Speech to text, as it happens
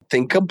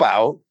think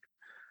about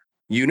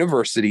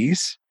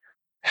universities,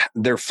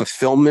 their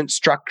fulfillment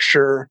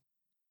structure,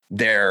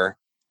 their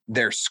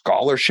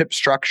scholarship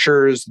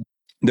structures,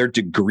 their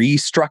degree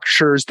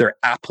structures, their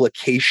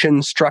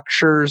application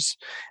structures,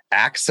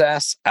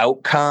 access,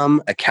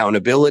 outcome,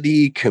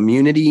 accountability,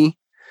 community.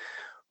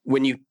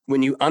 When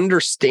you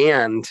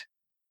understand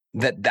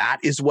that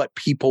is what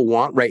people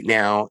want right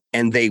now,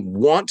 and they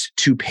want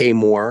to pay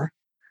more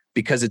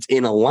because it's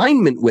in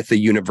alignment with the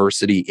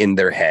university in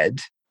their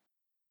head,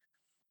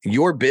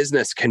 your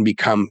business can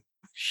become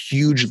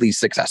hugely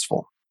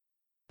successful.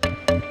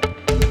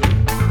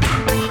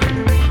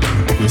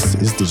 This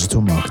is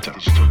Digital Marketing.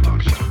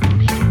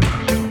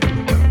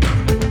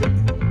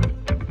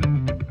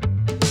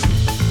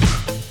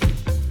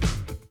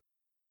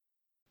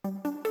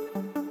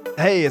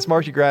 Hey, it's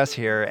Mark DeGrasse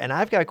here, and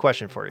I've got a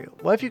question for you.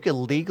 What if you could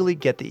legally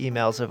get the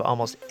emails of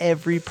almost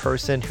every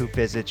person who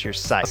visits your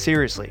site?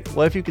 Seriously,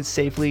 what if you could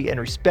safely and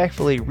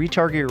respectfully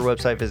retarget your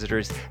website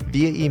visitors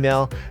via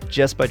email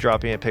just by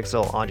dropping a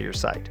pixel onto your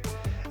site?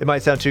 It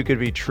might sound too good to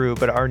be true,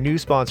 but our new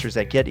sponsors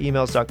at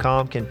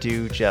getemails.com can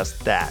do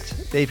just that.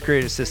 They've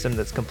created a system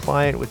that's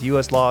compliant with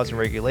US laws and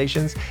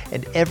regulations,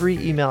 and every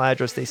email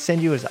address they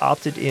send you is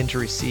opted in to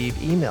receive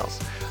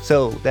emails.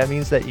 So that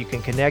means that you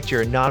can connect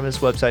your anonymous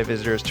website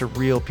visitors to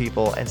real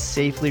people and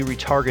safely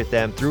retarget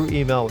them through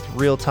email with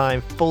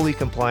real-time, fully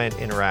compliant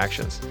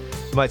interactions.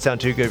 It might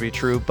sound too good to be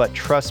true, but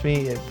trust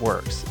me, it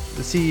works.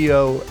 The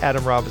CEO,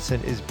 Adam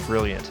Robinson, is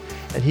brilliant,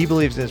 and he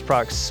believes in his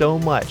product so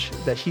much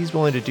that he's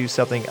willing to do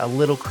something a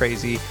little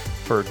crazy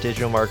for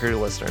digital marketer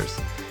listeners.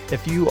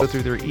 If you go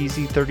through their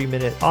easy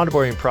 30-minute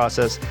onboarding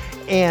process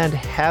and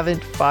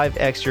haven't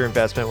 5x your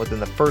investment within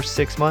the first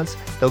 6 months,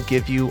 they'll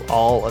give you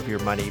all of your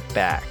money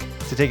back.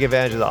 To take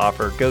advantage of the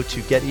offer, go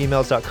to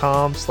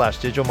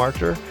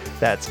getemails.com/digitalmarketer.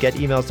 That's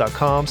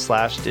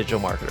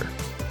getemails.com/digitalmarketer.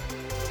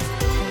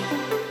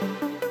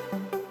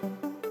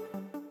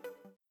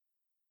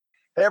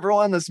 Hey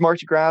everyone, this is Mark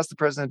DeGrasse, the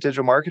president of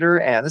Digital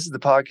Marketer, and this is the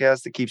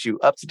podcast that keeps you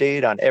up to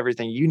date on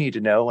everything you need to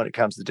know when it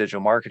comes to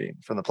digital marketing,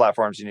 from the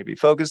platforms you need to be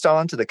focused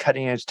on to the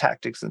cutting-edge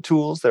tactics and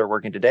tools that are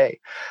working today.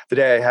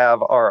 Today, I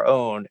have our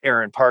own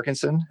Aaron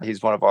Parkinson.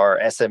 He's one of our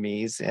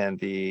SMEs and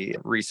the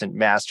recent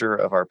master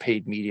of our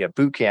paid media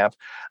bootcamp,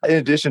 in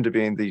addition to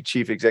being the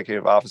chief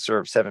executive officer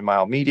of 7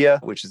 Mile Media,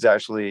 which is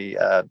actually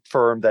a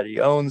firm that he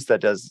owns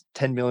that does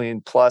 10 million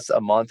plus a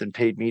month in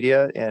paid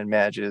media and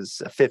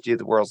manages 50 of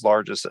the world's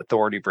largest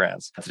authority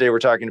brands. Today, we're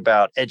talking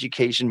about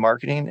education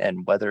marketing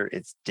and whether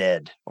it's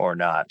dead or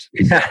not.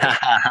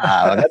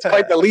 That's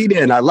quite the lead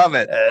in. I love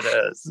it.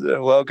 It is.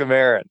 Welcome,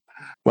 Aaron.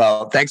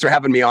 Well, thanks for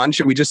having me on.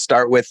 Should we just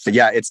start with,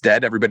 it's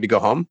dead, everybody go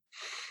home?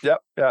 Yep.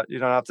 Yeah. You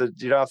don't have to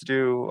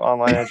do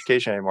online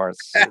education anymore.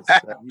 It's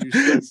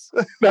useless.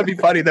 That'd be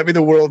funny. That'd be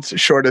the world's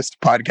shortest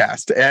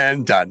podcast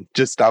and done.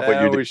 Just stop what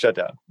you're doing. We shut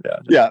down.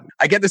 Yeah.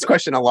 I get this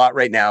question a lot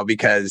right now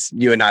because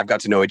you and I have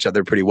got to know each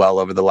other pretty well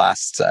over the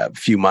last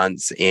few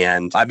months.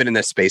 And I've been in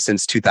this space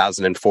since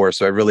 2004.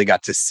 So I really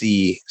got to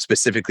see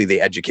specifically the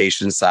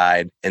education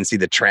side and see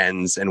the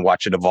trends and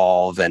watch it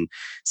evolve and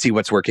see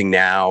what's working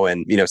now.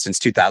 And, since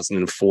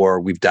 2004,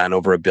 we've done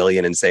over $1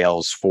 billion in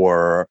sales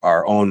for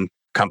our own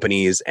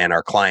companies and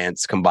our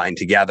clients combined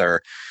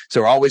together. So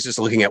we're always just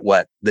looking at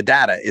what the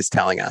data is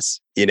telling us,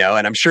 and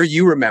I'm sure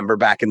you remember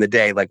back in the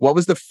day, like what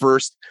was the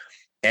first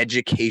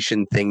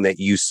education thing that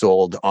you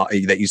sold,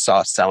 that you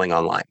saw selling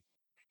online?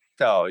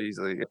 Oh,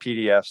 easily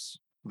PDFs,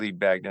 lead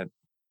magnet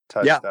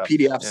type stuff.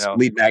 PDFs,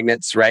 lead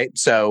magnets, right?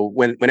 So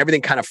when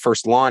everything kind of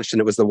first launched and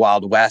it was the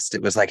Wild West,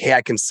 it was like, hey,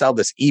 I can sell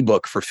this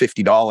ebook for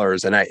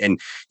 $50 and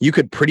you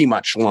could pretty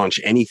much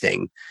launch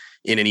anything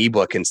in an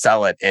ebook and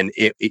sell it. And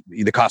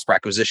the cost per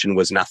acquisition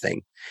was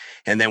nothing.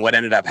 And then what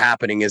ended up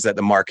happening is that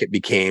the market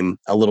became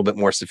a little bit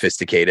more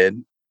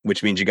sophisticated,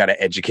 which means you got to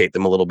educate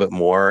them a little bit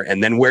more.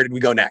 And then where did we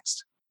go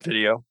next?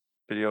 Video.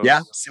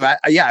 Yeah. So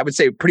I would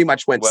say pretty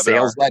much went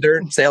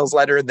webinar. sales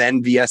letter,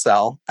 then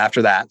VSL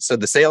after that. So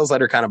the sales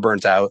letter kind of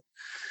burnt out.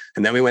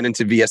 And then we went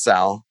into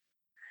VSL.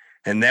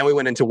 And then we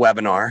went into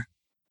webinar.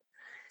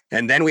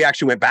 And then we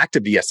actually went back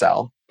to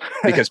VSL.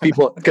 because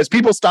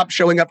people stopped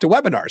showing up to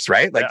webinars,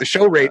 right? Like the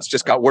show rates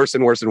just got worse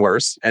and worse and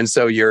worse. And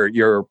so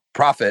your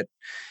profit,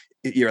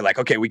 you're like,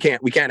 okay, we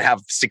can't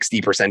have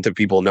 60% of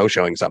people no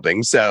showing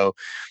something. So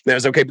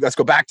there's okay, let's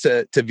go back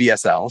to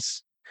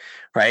VSLs,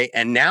 right?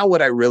 And now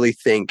what I really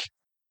think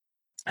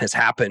has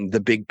happened, the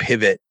big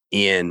pivot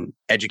in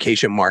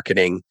education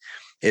marketing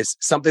is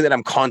something that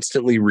I'm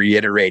constantly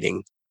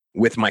reiterating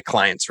with my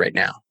clients right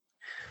now,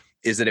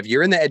 is that if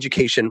you're in the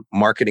education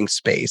marketing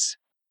space,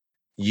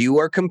 you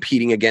are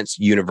competing against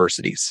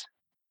universities.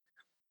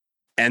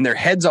 And their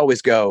heads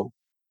always go,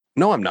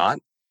 no, I'm not.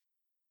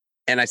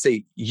 And I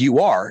say, you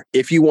are,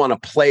 if you want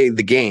to play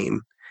the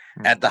game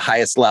at the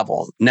highest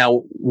level.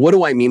 Now, what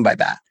do I mean by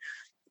that?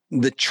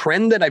 The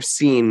trend that I've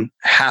seen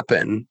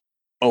happen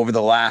over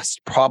the last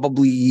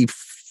probably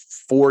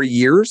 4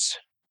 years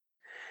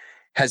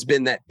has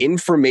been that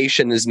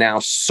information is now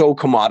so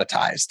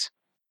commoditized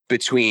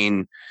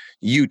between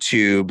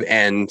YouTube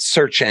and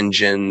search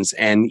engines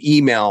and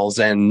emails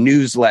and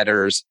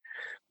newsletters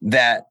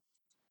that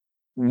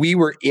we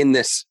were in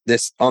this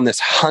on this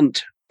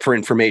hunt for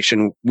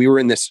information. We were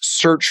in this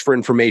search for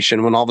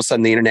information when all of a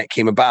sudden the internet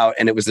came about,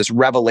 and it was this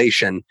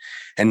revelation.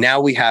 And now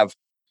we have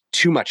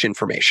too much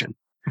information.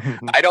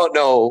 I don't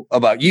know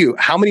about you.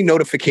 How many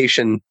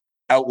notification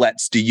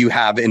outlets do you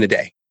have in a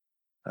day?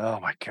 Oh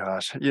my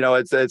gosh.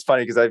 It's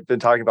funny because I've been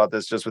talking about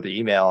this just with the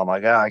email. I'm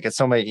like, I get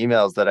so many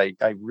emails that I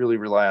really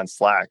rely on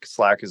Slack.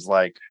 Slack is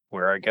like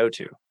where I go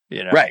to,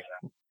 Right.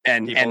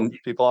 And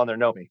people on there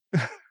know me.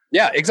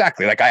 Yeah,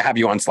 exactly. Like I have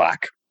you on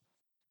Slack.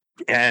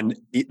 And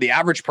the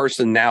average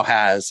person now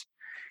has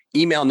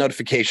email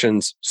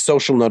notifications,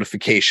 social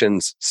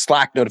notifications,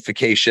 Slack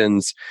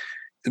notifications,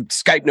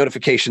 Skype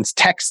notifications,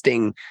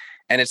 texting,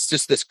 and it's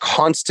just this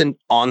constant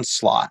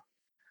onslaught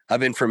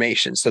of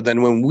information. So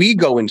then when we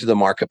go into the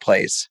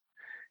marketplace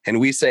and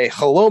we say,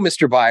 hello,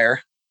 Mr.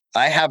 Buyer,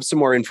 I have some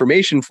more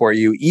information for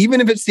you,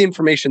 even if it's the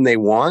information they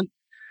want,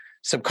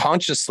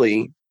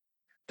 subconsciously,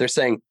 they're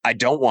saying, I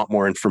don't want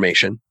more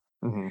information,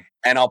 and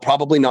I'll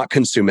probably not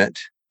consume it.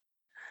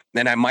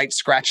 Then I might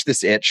scratch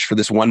this itch for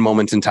this one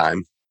moment in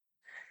time.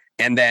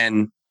 And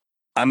then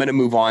I'm going to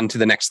move on to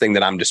the next thing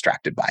that I'm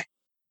distracted by.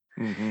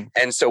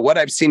 And so what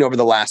I've seen over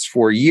the last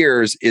 4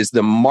 years is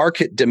the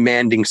market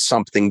demanding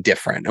something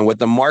different. And what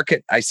the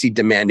market I see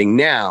demanding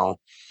now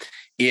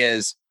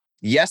is,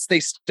 yes,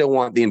 they still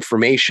want the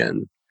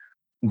information,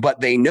 but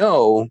they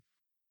know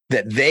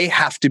that they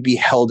have to be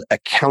held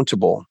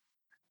accountable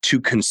to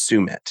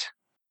consume it.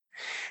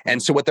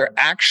 And so what they're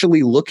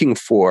actually looking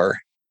for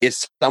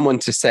is someone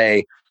to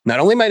say, not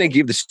only am I going to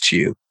give this to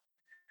you,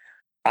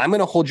 I'm going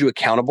to hold you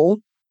accountable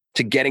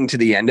to getting to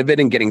the end of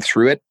it and getting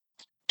through it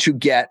to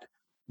get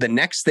the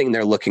next thing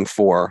they're looking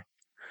for,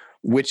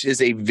 which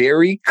is a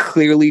very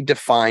clearly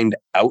defined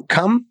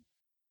outcome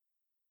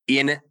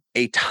in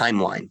a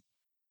timeline.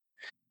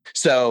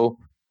 So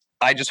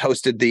I just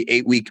hosted the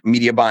 8-week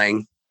media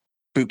buying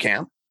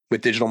bootcamp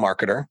with Digital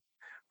Marketer,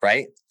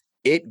 right?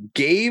 It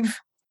gave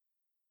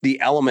the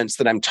elements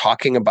that I'm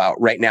talking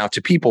about right now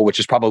to people, which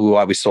is probably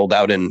why we sold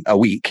out in a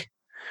week,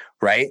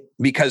 right?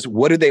 Because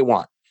what do they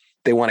want?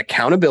 They want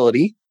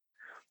accountability.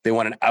 They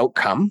want an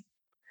outcome.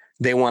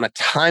 They want a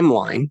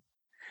timeline,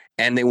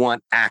 and they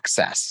want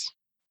access.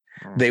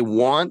 They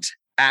want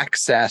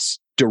access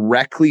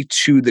directly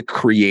to the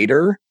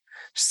creator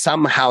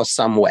somehow,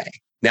 some way.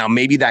 Now,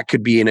 maybe that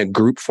could be in a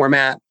group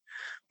format.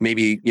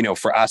 Maybe,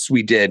 for us,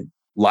 we did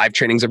live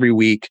trainings every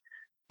week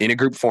in a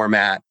group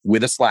format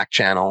with a Slack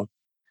channel.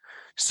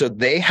 So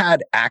they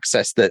had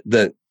access.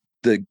 The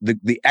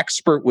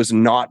expert was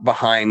not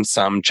behind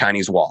some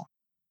Chinese wall,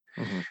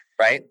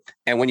 right?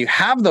 And when you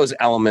have those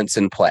elements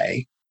in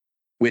play,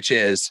 which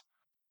is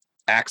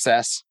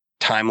access,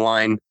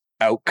 timeline,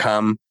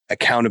 outcome,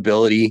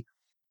 accountability,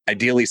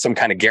 ideally some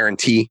kind of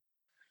guarantee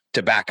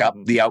to back up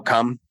the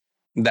outcome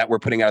that we're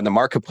putting out in the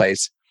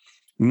marketplace,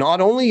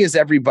 not only is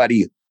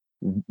everybody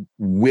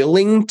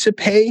willing to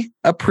pay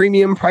a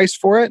premium price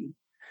for it,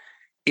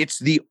 it's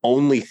the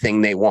only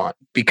thing they want,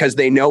 because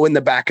they know in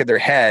the back of their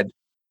head,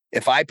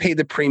 if I pay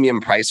the premium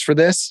price for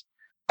this,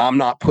 I'm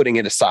not putting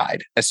it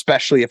aside,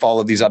 especially if all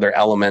of these other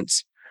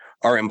elements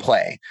are in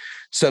play.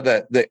 So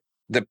the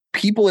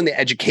people in the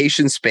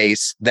education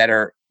space that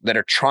are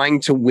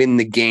trying to win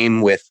the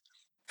game with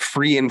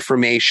free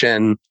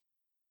information,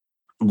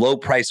 low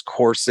price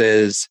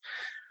courses,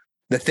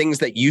 the things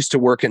that used to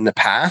work in the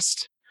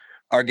past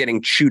are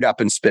getting chewed up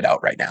and spit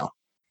out right now.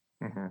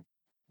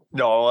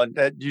 No,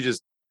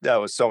 that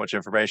was so much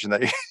information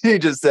that you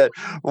just said.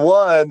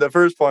 One, the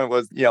first point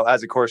was,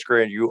 as a course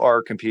creator, you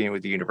are competing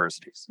with the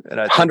universities.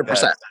 And I think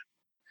 100%.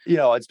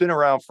 It's been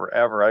around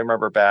forever. I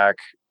remember back,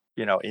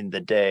 in the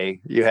day,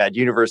 you had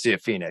University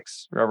of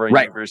Phoenix. Remember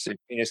when University of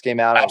Phoenix came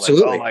out?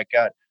 Absolutely. I was like, oh my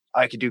God,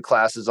 I could do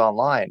classes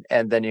online.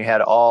 And then you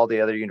had all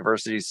the other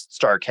universities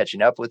start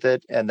catching up with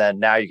it. And then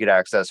now you could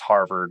access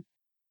Harvard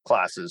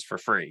classes for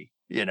free,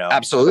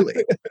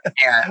 Absolutely.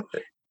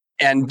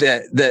 And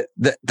the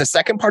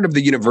second part of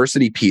the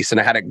university piece, and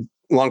I had a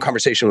long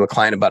conversation with a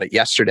client about it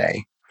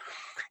yesterday,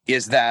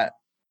 is that,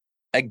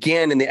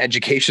 again, in the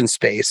education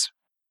space,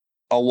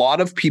 a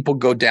lot of people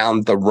go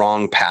down the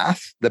wrong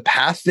path. The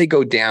path they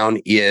go down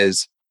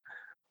is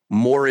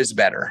more is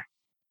better.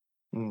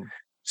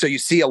 So you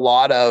see a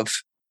lot of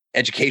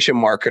education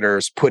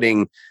marketers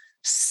putting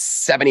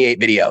 78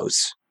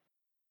 videos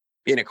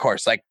in a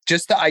course. Like,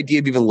 just the idea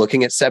of even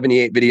looking at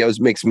 78 videos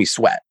makes me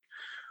sweat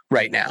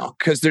right now,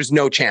 because there's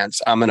no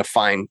chance I'm going to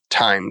find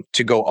time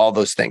to go all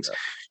those things.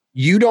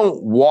 You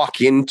don't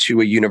walk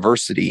into a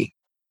university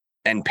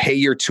and pay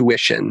your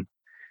tuition,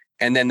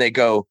 and then they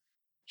go,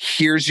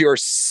 here's your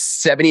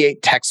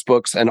 78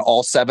 textbooks and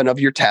all 7 of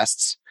your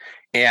tests,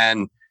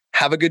 and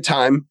have a good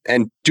time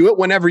and do it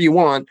whenever you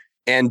want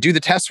and do the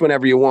test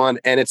whenever you want,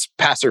 and it's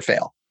pass or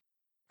fail,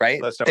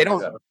 right? They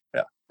don't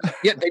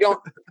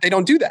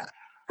do that,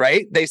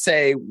 right? They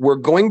say, we're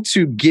going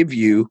to give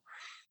you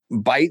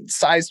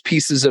bite-sized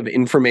pieces of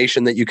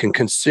information that you can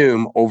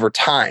consume over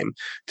time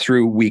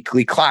through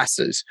weekly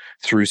classes,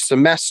 through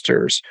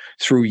semesters,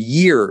 through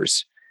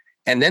years.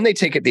 And then they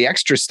take it the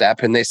extra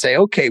step and they say,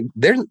 okay,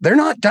 they're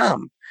not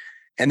dumb.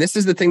 And this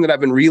is the thing that I've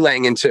been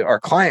relaying into our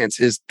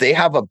clients is they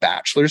have a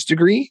bachelor's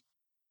degree,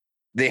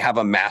 they have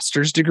a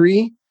master's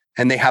degree,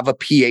 and they have a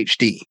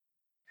PhD.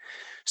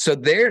 So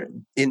they're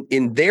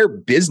in their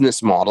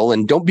business model,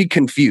 and don't be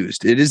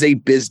confused, it is a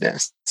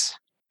business.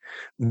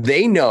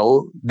 They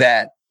know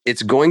that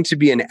it's going to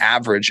be an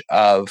average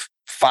of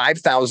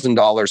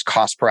 $5,000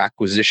 cost per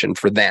acquisition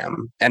for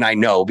them. And I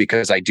know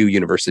because I do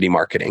university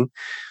marketing,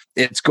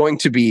 it's going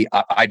to be,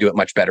 I do it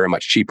much better and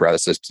much cheaper.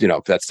 That's just,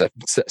 that's a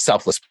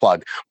selfless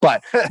plug.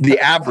 But the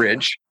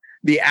average,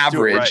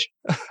 right.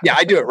 yeah,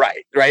 I do it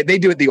right. They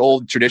do it the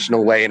old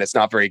traditional way and it's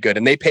not very good.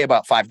 And they pay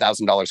about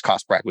 $5,000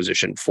 cost per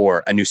acquisition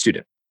for a new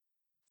student.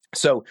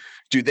 So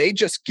do they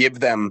just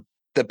give them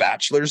the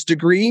bachelor's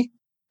degree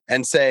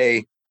and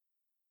say,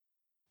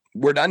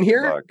 we're done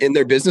here in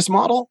their business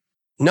model?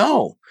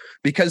 No,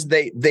 because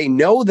they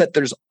know that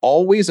there's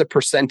always a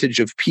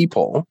percentage of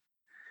people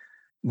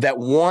that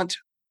want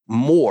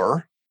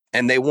more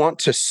and they want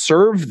to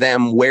serve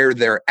them where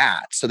they're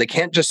at. So they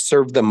can't just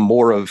serve them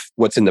more of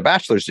what's in the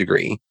bachelor's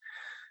degree.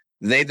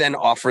 They then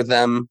offer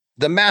them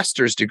the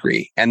master's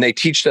degree and they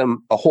teach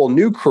them a whole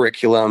new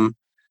curriculum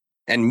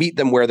and meet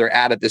them where they're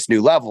at this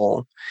new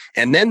level.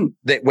 And then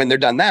when they're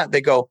done that,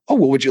 they go, oh,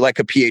 well, would you like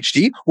a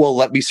PhD? Well,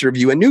 let me serve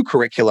you a new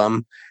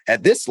curriculum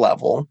at this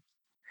level.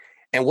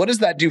 And what does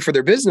that do for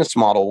their business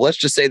model? Let's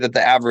just say that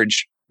the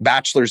average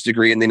bachelor's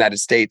degree in the United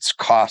States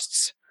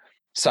costs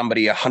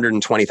somebody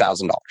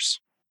 $120,000,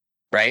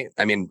 right?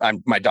 I mean,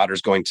 my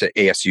daughter's going to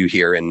ASU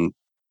here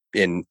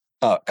in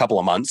a couple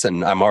of months,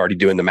 and I'm already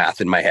doing the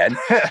math in my head.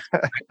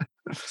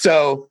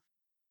 So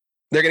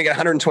they're going to get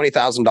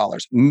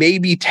 $120,000.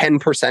 Maybe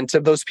 10%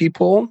 of those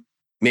people,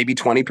 maybe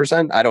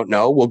 20%, I don't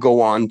know, will go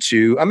on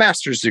to a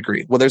master's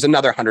degree. Well, there's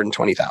another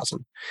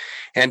 120,000.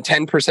 And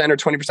 10% or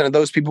 20% of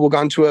those people will go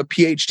on to a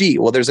PhD.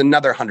 Well, there's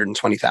another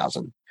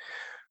 120,000.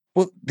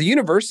 Well, the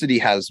university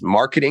has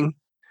marketing,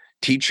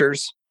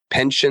 teachers,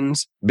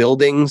 pensions,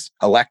 buildings,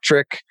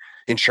 electric,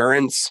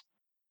 insurance.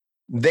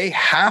 They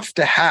have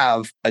to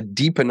have a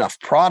deep enough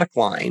product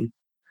line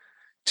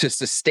to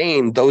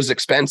sustain those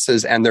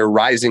expenses and their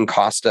rising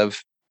cost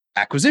of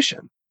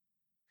acquisition.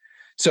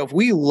 So if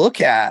we look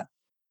at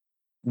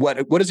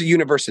what does a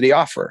university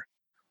offer?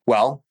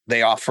 Well,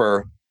 they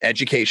offer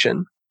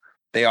education.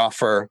 They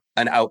offer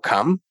an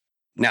outcome.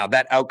 Now,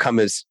 that outcome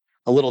is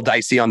a little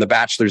dicey on the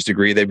bachelor's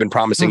degree. They've been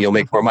promising you'll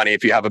make more money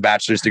if you have a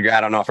bachelor's degree.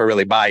 I don't know if I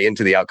really buy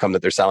into the outcome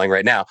that they're selling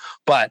right now,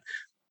 but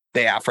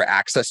they offer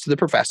access to the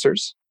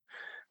professors,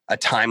 a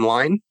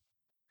timeline,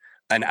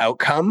 an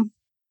outcome.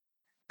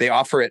 They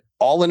offer it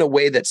all in a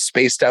way that's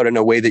spaced out in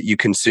a way that you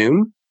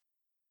consume.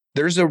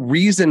 There's a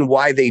reason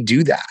why they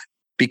do that,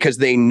 because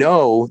they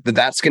know that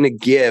that's going to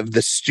give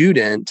the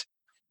student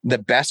the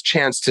best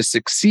chance to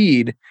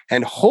succeed,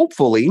 and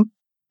hopefully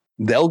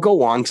they'll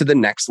go on to the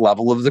next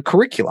level of the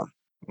curriculum.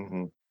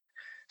 Mm-hmm.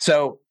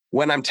 So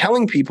when I'm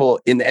telling people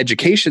in the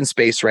education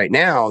space right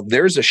now,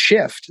 there's a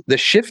shift. The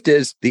shift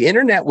is the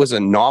internet was a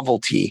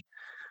novelty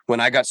when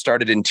I got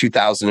started in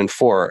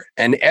 2004,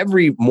 and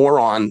every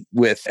moron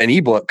with an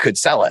ebook could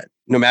sell it,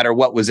 no matter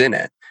what was in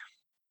it.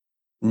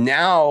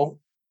 Now,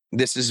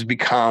 this has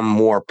become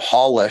more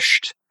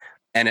polished,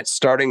 and it's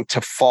starting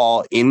to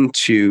fall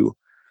into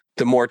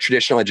the more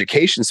traditional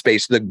education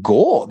space. The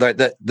goal,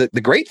 the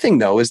great thing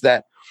though, is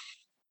that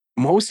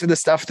most of the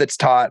stuff that's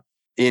taught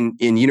in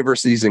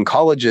universities and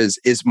colleges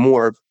is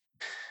more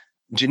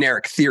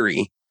generic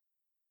theory,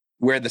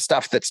 where the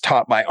stuff that's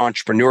taught by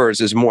entrepreneurs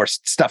is more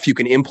stuff you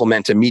can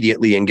implement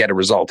immediately and get a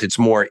result. It's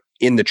more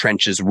in the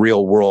trenches,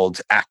 real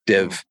world,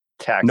 active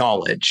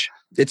knowledge.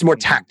 It's more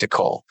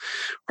tactical,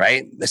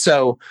 right?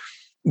 So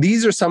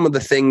these are some of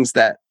the things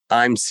that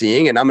I'm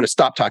seeing, and I'm going to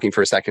stop talking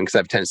for a second because I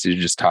have a tendency to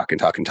just talk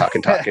and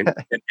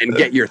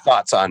get your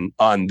thoughts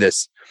on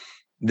this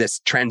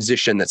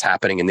transition that's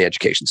happening in the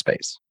education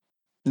space.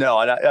 No,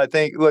 and I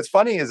think what's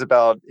funny is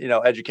about,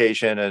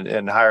 education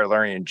and higher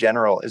learning in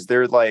general is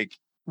they're like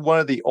one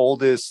of the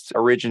oldest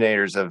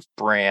originators of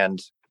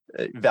brand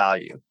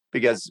value.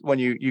 Because when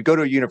you go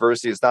to a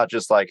university, it's not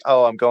just like,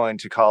 oh, I'm going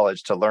to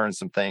college to learn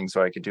some things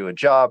so I could do a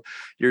job.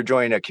 You're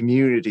joining a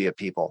community of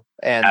people.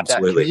 And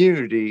Absolutely. That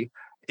community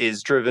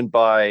is driven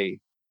by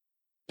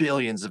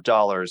billions of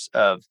dollars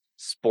of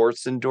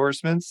sports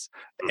endorsements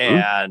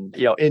and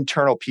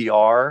internal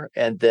PR,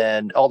 and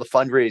then all the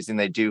fundraising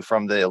they do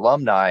from the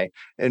alumni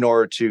in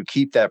order to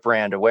keep that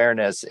brand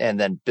awareness and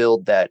then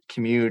build that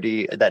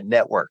community, that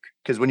network.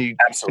 Because when you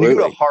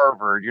go to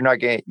Harvard,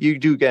 you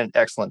do get an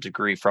excellent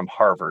degree from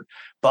Harvard,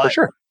 but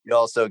you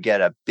also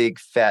get a big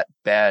fat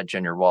badge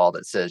on your wall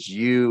that says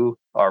you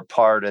are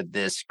part of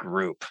this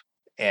group.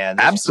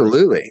 And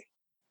Absolutely.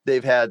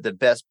 They've had the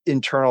best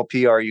internal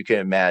PR you can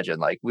imagine.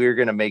 Like, we're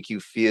going to make you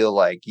feel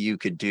like you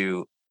could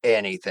do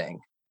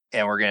anything.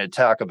 And we're going to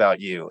talk about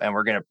you. And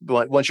we're going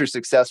to, once you're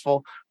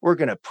successful, we're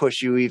going to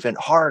push you even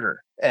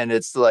harder. And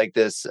it's like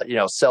this,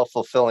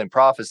 self-fulfilling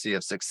prophecy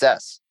of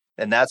success.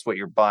 And that's what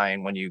you're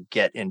buying when you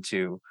get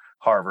into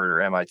Harvard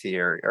or MIT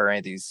or any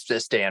of these,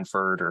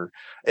 Stanford, or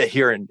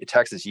here in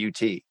Texas,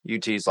 UT.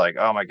 UT is like,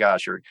 oh my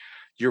gosh,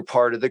 you're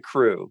part of the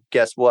crew.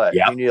 Guess what?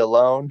 Yep. You need a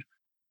loan?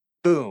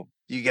 Boom,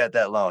 you get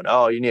that loan.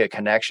 Oh, you need a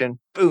connection?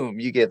 Boom,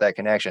 you get that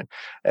connection.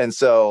 And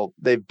so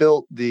they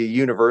built the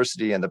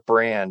university and the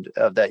brand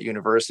of that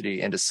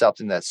university into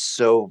something that's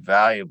so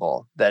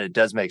valuable that it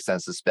does make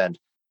sense to spend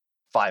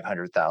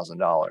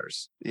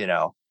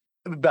 $500,000,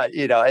 but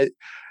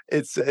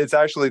it's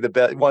actually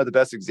one of the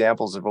best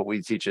examples of what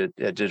we teach at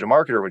Digital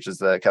Marketer, which is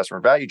the customer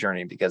value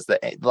journey, because the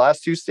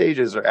last two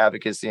stages are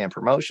advocacy and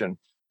promotion.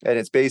 And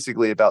it's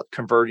basically about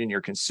converting your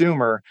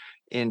consumer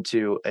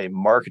into a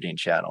marketing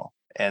channel.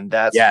 And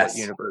that's what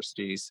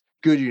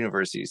good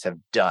universities have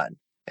done.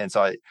 And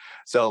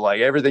so like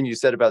everything you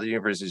said about the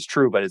university is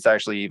true, but it's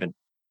actually even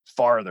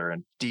farther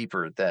and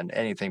deeper than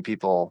anything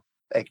people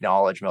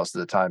acknowledge most of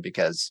the time,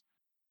 because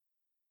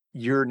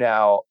you're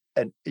now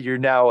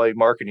a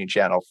marketing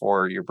channel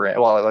for your brand.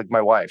 Well, like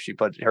my wife, she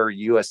put her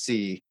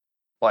USC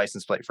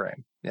license plate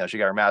frame. She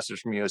got her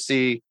master's from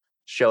USC,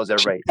 shows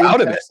everybody out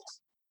of it.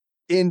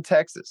 In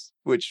Texas,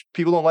 which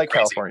people don't like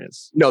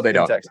Californians. No, they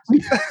don't. Texas.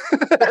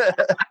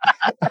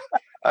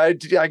 I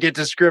get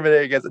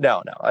discriminated against.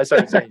 No. I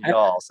started saying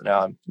y'all, so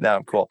now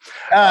I'm cool.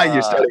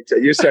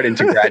 You're starting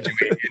to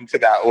graduate into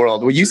that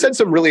world. Well, you said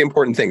some really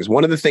important things.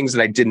 One of the things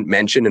that I didn't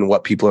mention and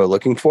what people are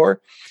looking for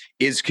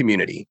is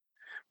community,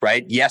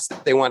 right? Yes,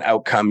 they want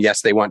outcome.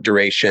 Yes, they want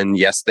duration.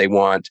 Yes, they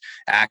want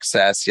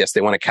access. Yes,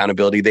 they want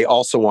accountability. They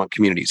also want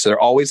community. So there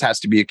always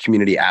has to be a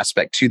community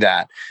aspect to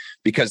that,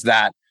 because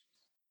that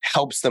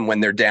helps them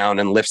when they're down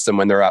and lifts them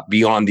when they're up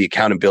beyond the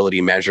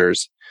accountability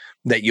measures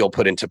that you'll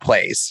put into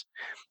place.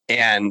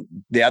 And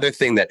the other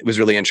thing that was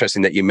really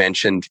interesting that you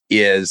mentioned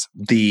is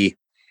the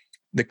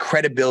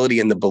credibility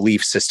and the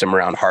belief system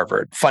around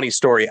Harvard. Funny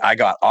story, I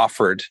got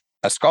offered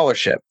a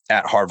scholarship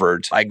at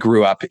Harvard. I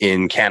grew up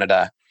in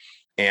Canada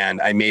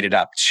and I made it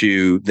up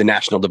to the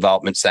National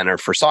Development Center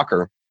for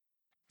soccer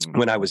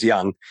when I was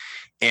young.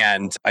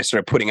 And I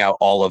started putting out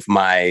all of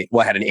I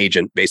had an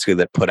agent basically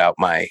that put out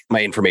my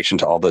information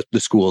to all the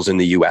schools in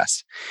the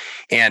US.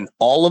 And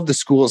all of the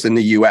schools in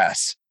the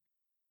US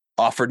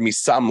offered me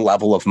some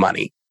level of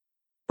money,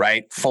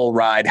 right? Full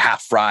ride,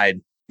 half ride,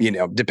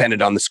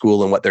 depended on the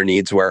school and what their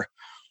needs were.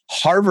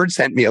 Harvard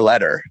sent me a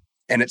letter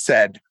and it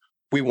said,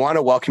 "We want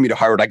to welcome you to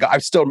Harvard." I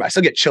still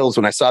get chills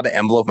when I saw the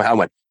envelope. I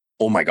went,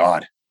 "Oh my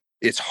God,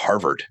 it's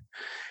Harvard."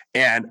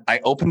 And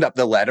I opened up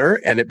the letter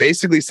and it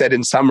basically said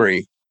in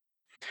summary,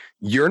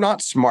 "You're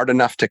not smart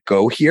enough to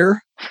go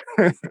here,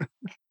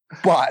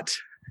 but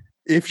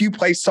if you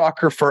play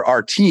soccer for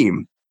our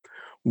team,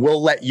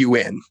 we'll let you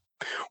in.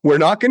 We're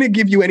not going to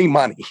give you any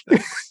money."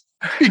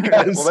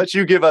 Because we'll let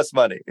you give us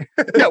money.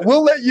 Yeah,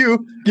 we'll let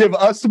you give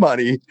us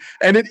money.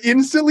 And it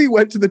instantly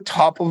went to the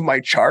top of my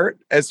chart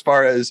as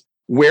far as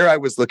where I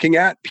was looking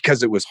at,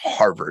 because it was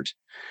Harvard,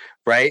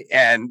 right?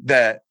 And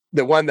the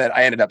one that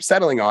I ended up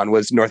settling on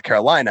was North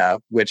Carolina,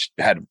 which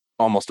had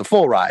almost a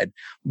full ride.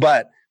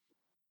 But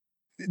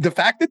the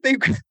fact that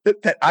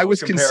that I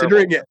was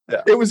considering it,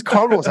 it was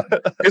comparable.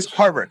 It's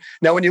Harvard.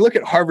 Now, when you look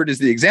at Harvard as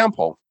the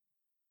example,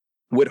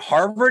 would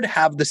Harvard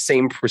have the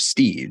same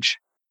prestige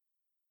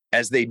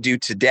as they do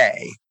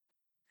today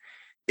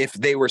if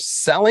they were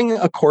selling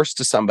a course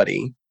to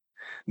somebody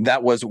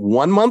that was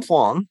 1 month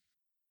long,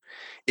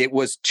 it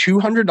was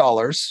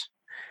 $200,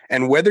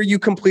 and whether you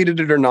completed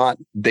it or not,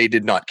 they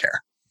did not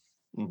care?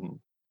 Mm-hmm.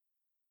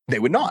 They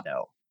would not.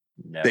 No.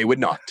 They would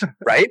not,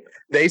 right?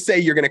 They say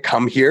you're going to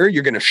come here,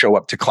 you're going to show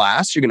up to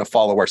class, you're going to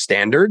follow our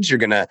standards, you're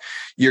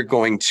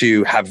going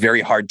to have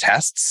very hard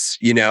tests,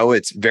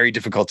 it's very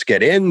difficult to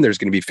get in, there's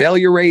going to be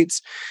failure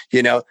rates,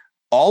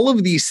 all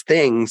of these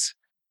things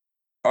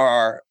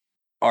are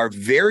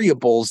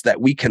variables that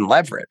we can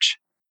leverage,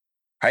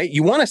 right?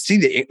 You want to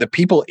see the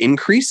people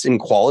increase in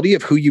quality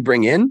of who you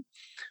bring in,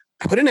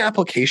 put an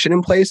application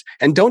in place,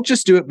 and don't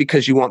just do it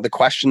because you want the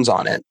questions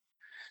on it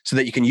so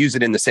that you can use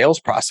it in the sales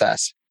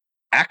process.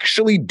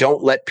 Actually,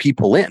 don't let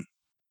people in.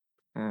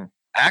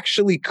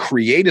 Actually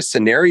create a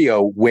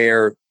scenario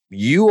where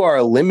you are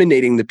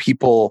eliminating the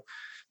people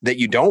that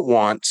you don't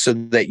want so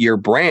that your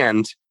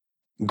brand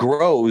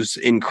grows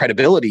in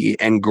credibility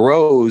and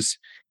grows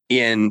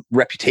in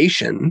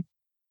reputation.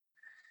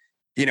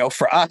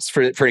 For us,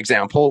 for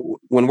example,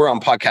 when we're on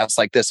podcasts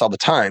like this all the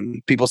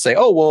time, people say,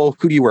 "Oh, well,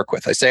 who do you work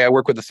with?" I say, "I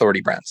work with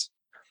authority brands."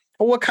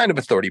 Well, what kind of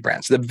authority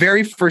brands? The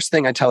very first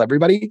thing I tell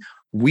everybody,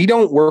 we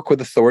don't work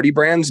with authority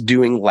brands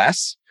doing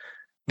less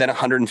than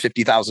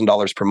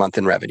 $150,000 per month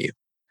in revenue.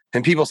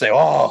 And people say,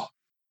 "Oh,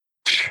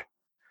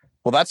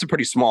 well, that's a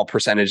pretty small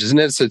percentage, isn't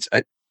it?" So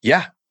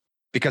yeah,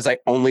 because I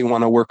only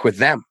want to work with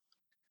them,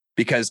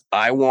 because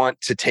I want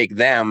to take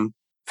them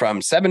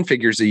from 7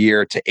 figures a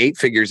year to 8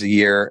 figures a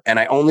year. And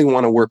I only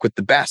want to work with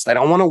the best. I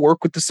don't want to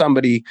work with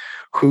somebody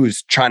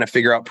who's trying to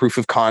figure out proof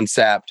of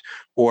concept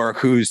or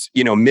who's,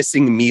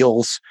 missing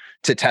meals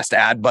to test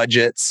ad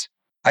budgets.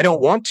 I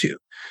don't want to.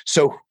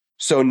 So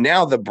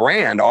now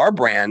our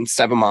brand,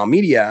 7 Mile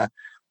Media,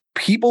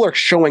 people are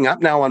showing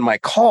up now on my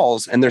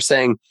calls and they're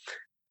saying,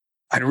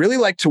 "I'd really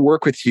like to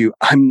work with you.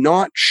 I'm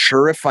not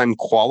sure if I'm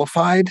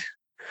qualified,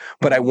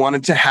 but I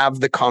wanted to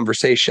have the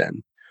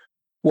conversation."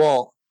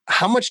 Well,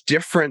 how much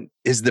different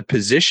is the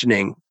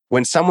positioning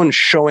when someone's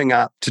showing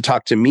up to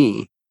talk to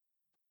me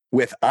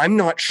with, I'm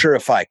not sure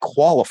if I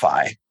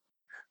qualify,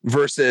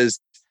 versus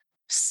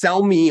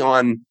sell me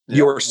on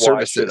your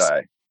services. Why should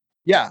I?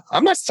 Yeah,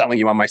 I'm not selling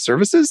you on my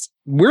services.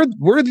 We're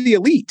the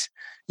elite.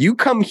 You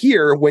come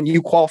here when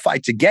you qualify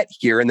to get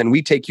here, and then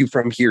we take you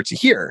from here to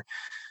here,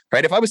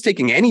 right? If I was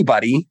taking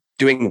anybody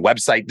doing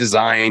website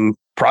design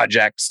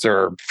projects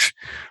or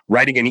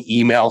writing an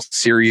email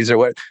series or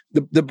what,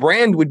 the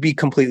brand would be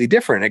completely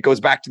different. It goes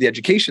back to the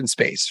education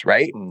space,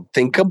 right?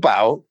 Think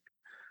about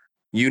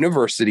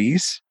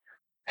universities,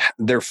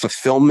 their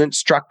fulfillment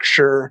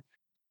structure,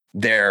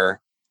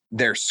 their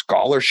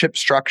scholarship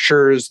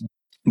structures,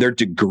 their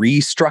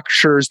degree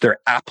structures, their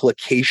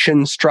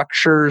application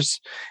structures,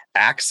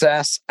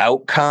 access,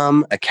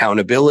 outcome,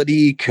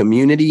 accountability,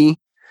 community.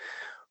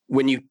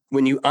 When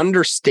you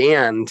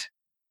understand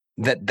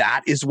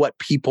that is what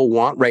people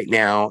want right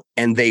now,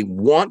 and they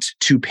want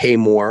to pay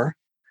more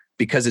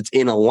because it's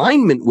in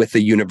alignment with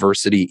the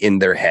university in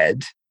their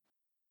head,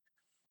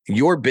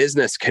 your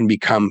business can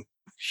become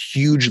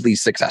hugely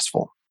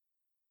successful.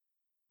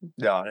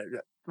 Yeah.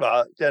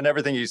 And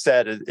everything you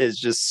said is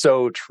just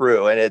so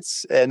true. And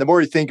the more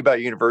you think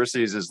about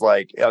universities is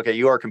like, okay,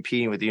 you are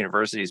competing with the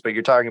universities, but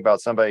you're talking about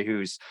somebody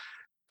who's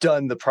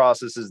done the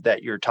processes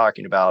that you're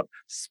talking about,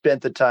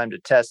 spent the time to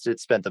test it,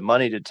 spent the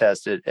money to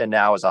test it, and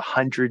now is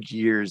 100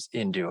 years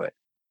into it.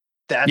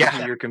 That's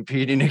who you're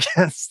competing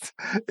against.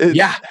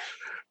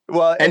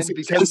 Well, and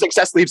because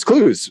success leaves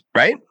clues,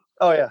 right?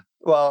 Oh yeah.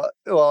 Well,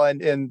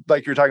 and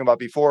like you were talking about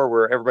before,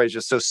 where everybody's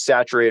just so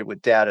saturated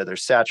with data, they're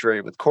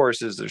saturated with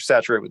courses, they're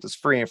saturated with this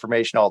free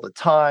information all the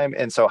time.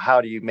 And so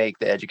how do you make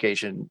the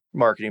education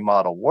marketing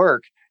model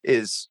work?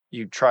 Is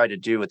you try to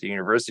do what the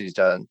university's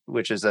done,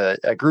 which is a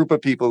group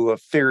of people who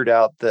have figured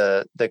out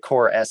the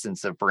core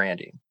essence of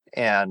branding.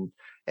 And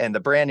the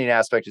branding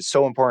aspect is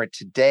so important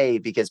today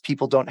because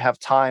people don't have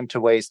time to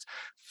waste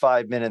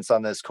 5 minutes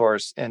on this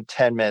course and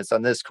 10 minutes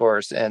on this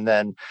course and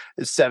then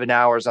 7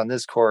 hours on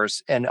this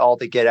course. And all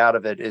they get out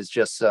of it is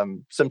just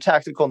some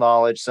tactical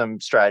knowledge, some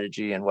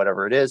strategy, and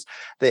whatever it is.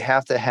 They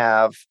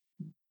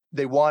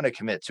want to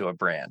commit to a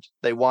brand.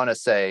 They want to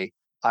say,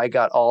 I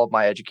got all of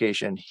my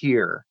education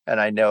here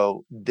and I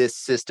know this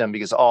system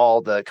because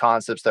all the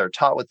concepts that are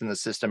taught within the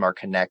system are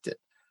connected.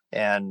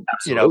 And,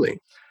 absolutely.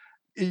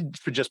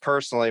 Just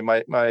personally,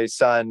 my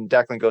son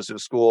Declan goes to a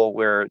school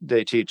where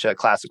they teach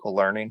classical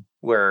learning,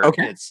 where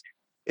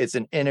it's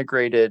an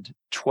integrated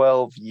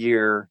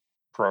 12-year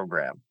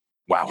program.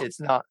 Wow.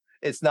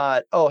 It's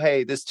not, oh,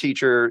 hey, this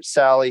teacher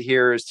Sally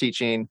here is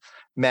teaching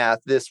math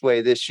this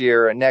way this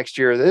year, and next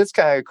year this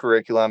kind of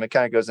curriculum, it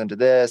kind of goes into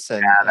this.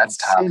 And that's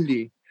tough.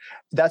 Cindy,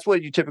 that's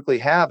what you typically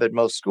have at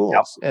most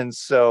schools. Yep. And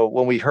so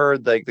when we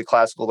heard the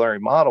classical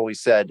learning model, we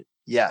said,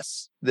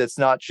 yes, that's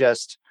not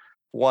just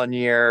 1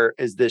 year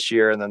is this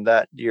year and then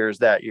that year is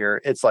that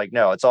year. It's like,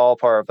 no, it's all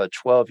part of a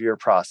 12-year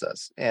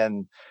process.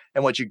 And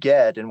what you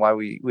get, and why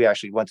we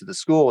actually went to the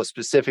school, was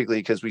specifically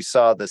because we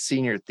saw the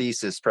senior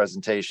thesis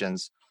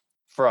presentations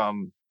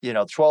from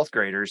 12th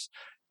graders,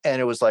 and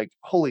it was like,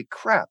 holy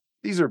crap,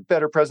 these are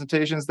better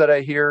presentations that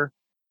I hear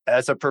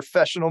as a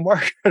professional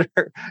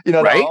marketer.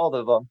 Not all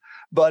of them,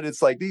 but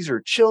it's like, these are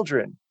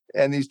children,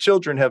 and these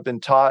children have been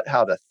taught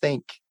how to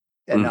think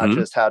and not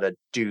just how to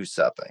do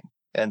something.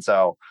 And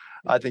so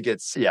I think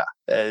it's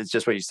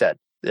just what you said.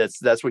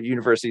 That's what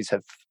universities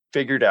have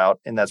figured out,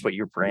 and that's what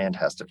your brand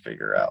has to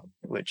figure out.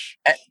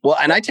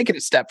 And I take it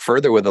a step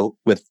further with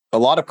a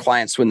lot of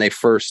clients. When they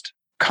first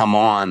come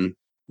on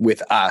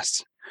with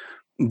us,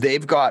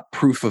 they've got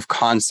proof of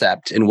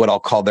concept in what I'll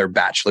call their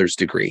bachelor's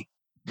degree.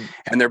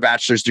 And their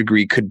bachelor's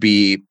degree could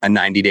be a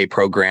 90-day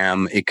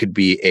program. It could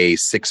be a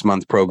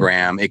 6-month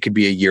program. It could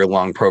be a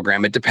year-long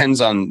program. It depends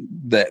on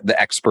the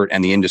expert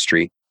and the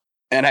industry.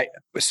 And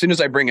as soon as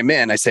I bring them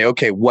in, I say,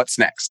 okay, what's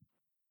next?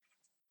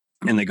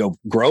 And they go,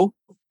 grow,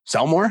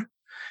 sell more?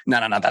 No,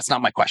 that's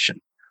not my question.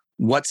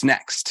 What's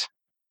next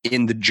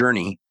in the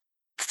journey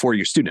for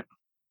your student?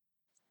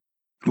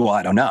 Well,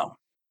 I don't know.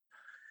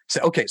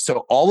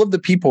 So all of the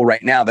people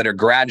right now that are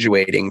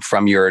graduating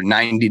from your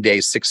 90-day,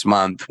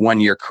 6-month,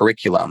 1-year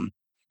curriculum.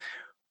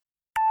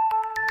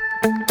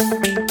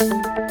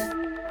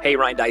 Hey,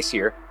 Ryan Dice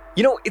here.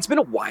 It's been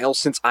a while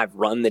since I've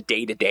run the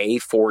day-to-day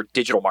for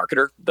Digital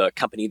Marketer, the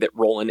company that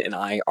Roland and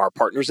I are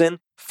partners in.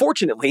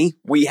 Fortunately,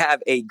 we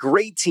have a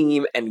great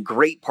team and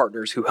great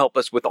partners who help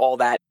us with all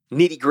that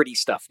nitty-gritty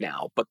stuff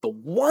now. But the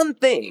one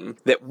thing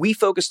that we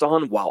focused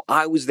on while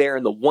I was there,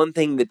 and the one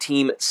thing the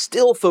team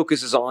still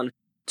focuses on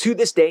to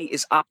this day,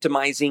 is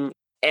optimizing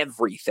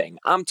everything.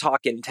 I'm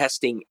talking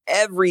testing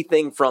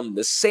everything from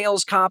the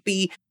sales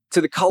copy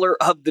to the color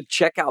of the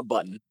checkout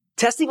button.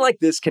 Testing like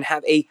this can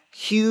have a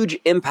huge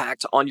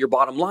impact on your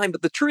bottom line,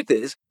 but the truth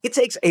is, it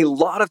takes a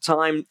lot of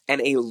time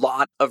and a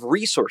lot of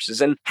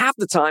resources. And half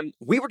the time,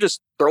 we were just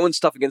throwing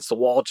stuff against the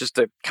wall just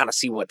to kind of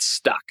see what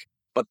stuck.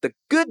 But the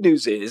good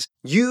news is,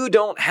 you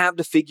don't have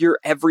to figure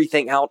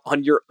everything out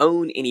on your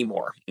own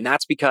anymore. And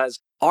that's because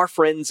our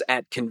friends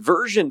at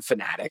Conversion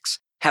Fanatics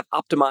have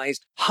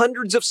optimized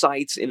hundreds of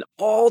sites in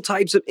all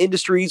types of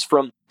industries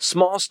from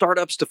small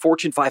startups to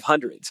Fortune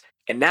 500s.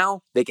 And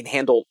now they can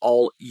handle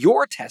all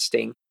your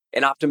testing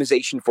and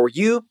optimization for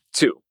you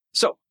too.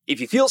 So if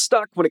you feel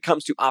stuck when it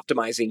comes to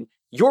optimizing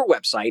your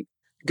website,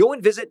 go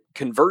and visit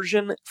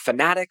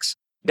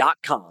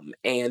conversionfanatics.com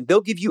and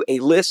they'll give you a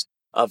list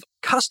of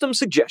custom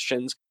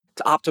suggestions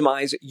to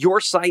optimize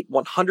your site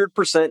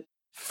 100%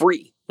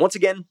 free. Once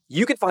again,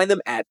 you can find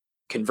them at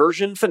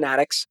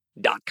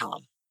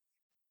conversionfanatics.com.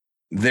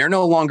 They're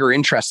no longer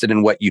interested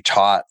in what you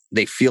taught.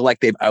 They feel like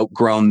they've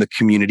outgrown the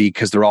community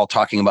because they're all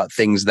talking about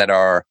things that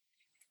are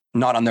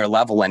not on their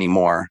level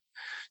anymore.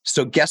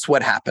 So guess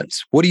what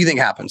happens? What do you think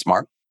happens,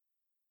 Mark?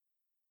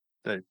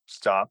 They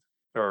stop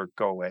or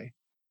go away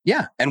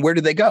Yeah. And where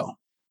do they go?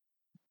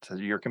 to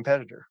your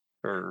competitor.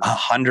 Or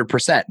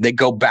 100%. They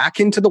go back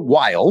into the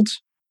wild,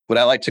 what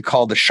I like to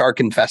call the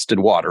shark-infested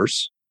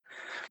waters,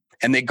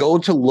 and they go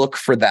to look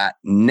for that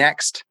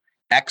next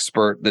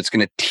expert that's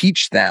going to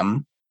teach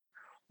them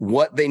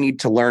what they need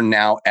to learn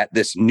now at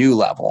this new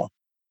level.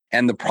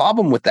 And the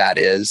problem with that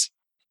is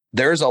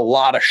there's a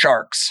lot of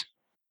sharks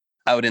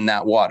out in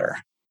that water.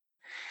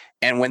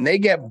 And when they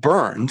get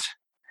burned,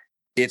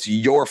 it's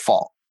your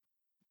fault.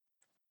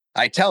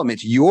 I tell them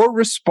it's your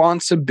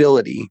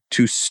responsibility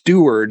to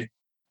steward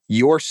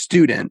your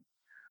student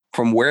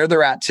from where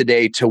they're at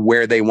today to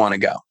where they want to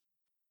go.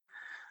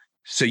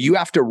 So you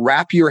have to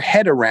wrap your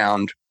head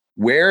around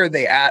where are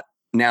they at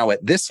now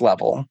at this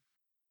level?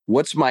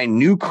 What's my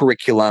new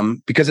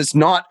curriculum? Because it's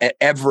not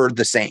ever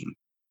the same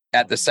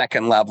at the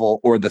second level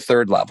or the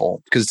third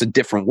level because it's a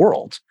different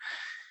world.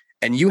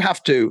 And you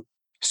have to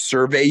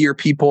survey your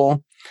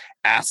people,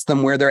 ask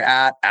them where they're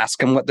at, ask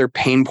them what their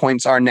pain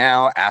points are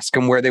now, ask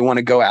them where they want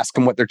to go, ask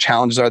them what their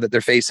challenges are that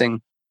they're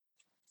facing,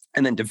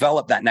 and then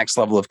develop that next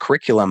level of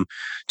curriculum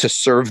to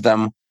serve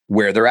them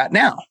where they're at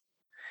now.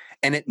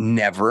 And it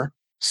never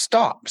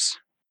stops.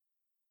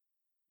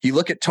 You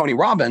look at Tony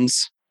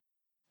Robbins,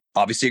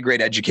 obviously a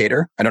great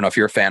educator. I don't know if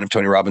you're a fan of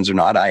Tony Robbins or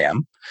not. I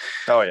am.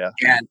 Oh, yeah.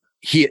 And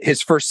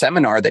his first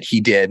seminar that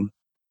he did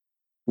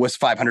was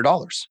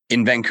 $500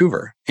 in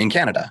Vancouver, in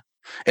Canada.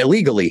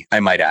 Illegally, I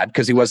might add,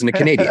 because he wasn't a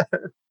Canadian,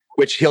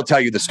 which he'll tell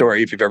you the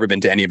story if you've ever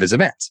been to any of his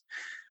events.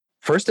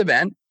 First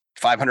event,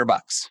 $500.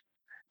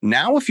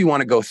 Now, if you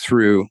want to go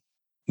through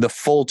the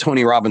full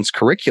Tony Robbins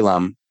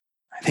curriculum,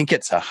 I think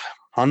it's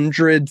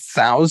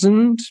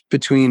 100,000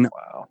 between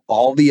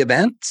all the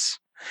events.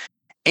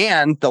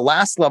 And the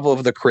last level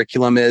of the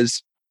curriculum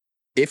is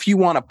if you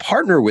want to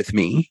partner with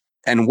me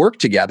and work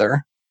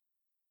together,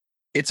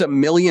 it's $1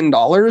 million and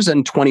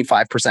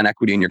 25%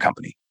 equity in your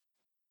company.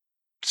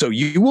 So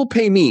you will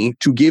pay me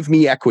to give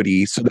me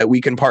equity so that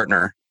we can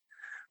partner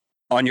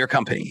on your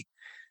company.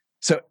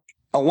 So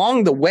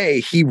along the way,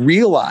 he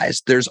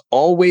realized there's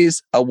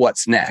always a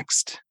what's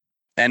next.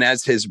 And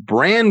as his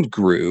brand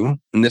grew,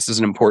 and this is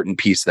an important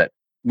piece that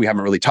we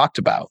haven't really talked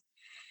about,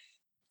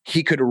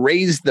 he could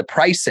raise the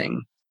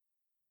pricing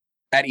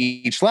at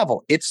each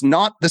level. It's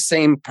not the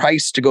same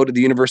price to go to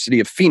the University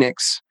of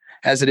Phoenix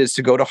as it is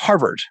to go to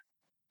Harvard.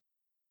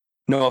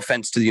 No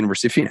offense to the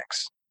University of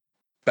Phoenix,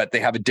 but they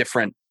have a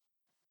different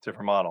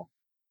model.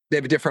 They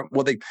have a different,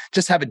 well, they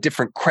just have a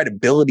different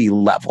credibility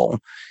level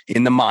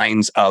in the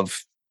minds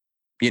of,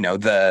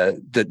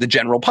 the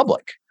general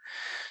public.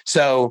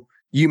 So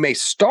you may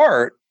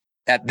start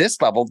at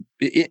this level.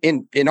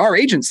 In our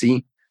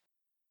agency,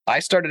 I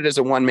started as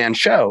a one-man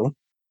show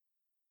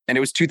and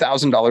it was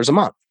 $2,000 a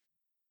month.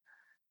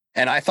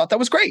 And I thought that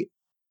was great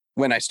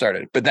when I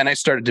started. But then I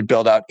started to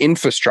build out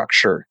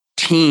infrastructure,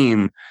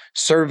 team,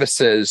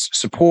 services,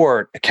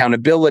 support,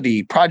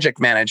 accountability, project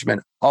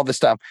management, all this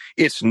stuff.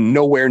 It's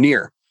nowhere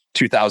near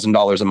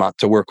 $2,000 a month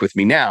to work with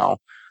me now.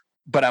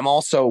 But I'm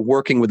also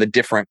working with a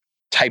different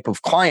type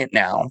of client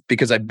now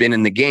because I've been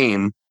in the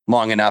game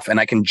long enough and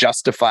I can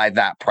justify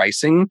that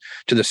pricing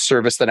to the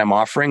service that I'm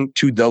offering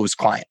to those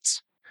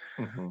clients.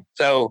 Mm-hmm.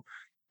 So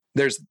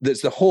there's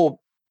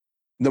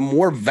the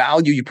more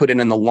value you put in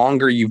and the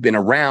longer you've been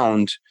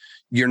around,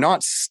 you're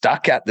not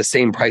stuck at the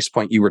same price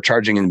point you were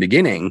charging in the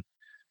beginning.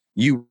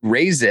 You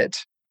raise it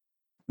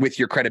with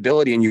your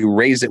credibility and you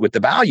raise it with the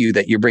value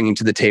that you're bringing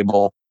to the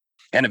table.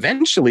 And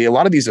eventually, a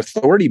lot of these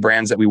authority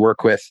brands that we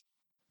work with,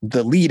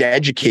 the lead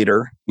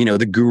educator,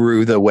 the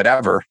guru, the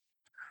whatever,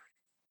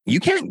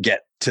 you can't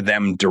get to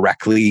them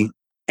directly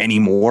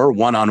anymore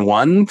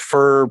one-on-one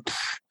for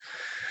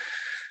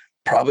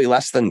probably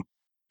less than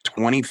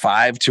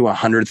 $25,000 to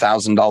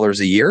 $100,000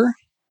 a year.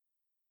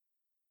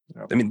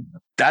 Yep. I mean,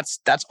 that's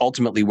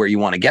ultimately where you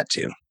want to get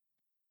to.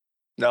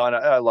 No, and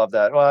I love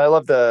that. Well, I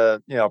love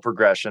the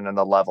progression and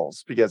the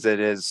levels because it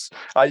is.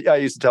 I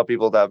used to tell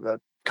people that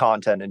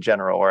content in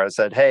general, where I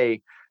said,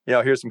 "Hey,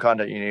 here's some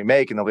content you need to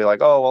make," and they'll be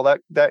like, "Oh, well,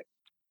 that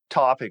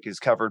topic is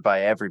covered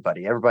by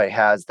everybody. Everybody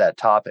has that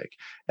topic."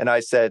 And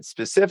I said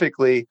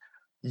specifically,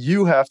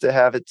 you have to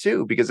have it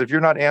too, because if you're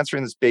not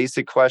answering this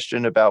basic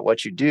question about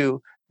what you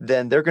do,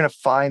 then they're going to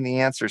find the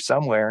answer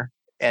somewhere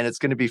and it's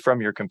going to be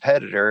from your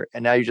competitor.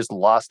 And now you just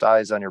lost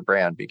eyes on your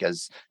brand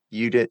because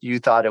you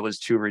thought it was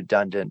too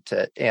redundant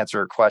to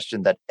answer a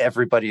question that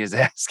everybody is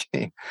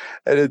asking.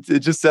 And it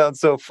just sounds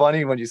so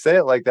funny when you say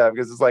it like that,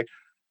 because it's like,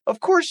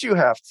 of course you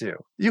have to.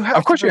 You have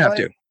Of course to you have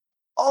provide to.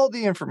 all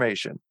the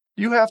information.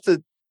 You have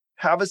to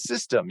have a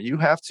system. You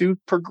have to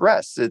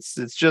progress. It's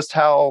just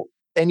how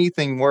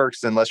anything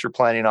works, unless you're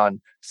planning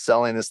on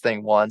selling this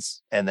thing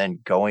once and then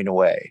going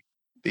away,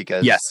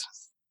 because Yes.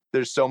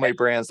 there's so many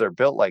brands that are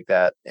built like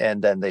that,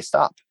 and then they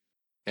stop.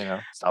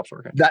 Stops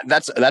working.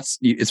 That's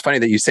it's funny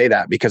that you say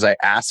that, because I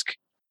ask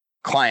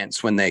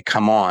clients when they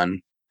come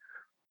on,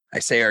 I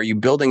say, are you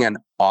building an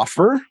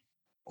offer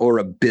or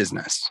a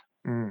business?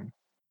 Mm.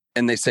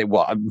 And they say,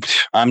 well,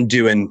 I'm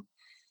doing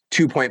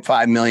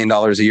 $2.5 million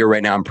a year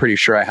right now. I'm pretty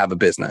sure I have a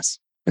business.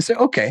 I say,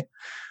 okay,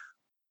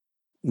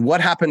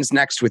 what happens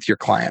next with your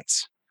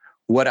clients?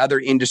 What other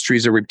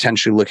industries are we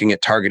potentially looking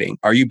at targeting?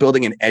 Are you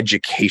building an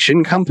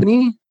education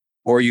company,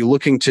 or are you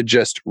looking to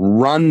just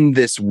run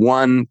this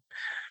one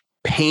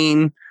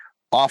pain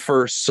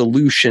offer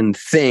solution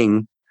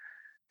thing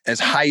as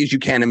high as you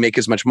can and make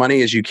as much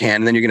money as you can?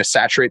 And then you're going to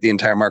saturate the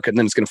entire market, and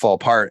then it's going to fall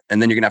apart.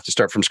 And then you're going to have to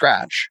start from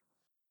scratch.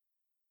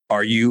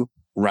 Are you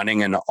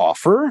running an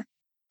offer,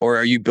 or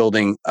are you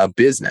building a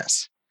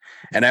business?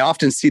 And I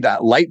often see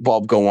that light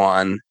bulb go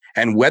on,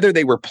 and whether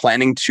they were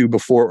planning to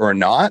before or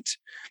not,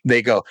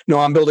 they go, no,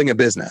 I'm building a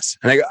business.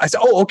 And I say,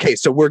 oh, okay.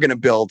 So we're going to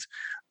build,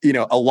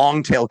 a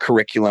long tail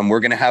curriculum. We're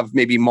going to have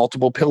maybe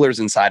multiple pillars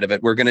inside of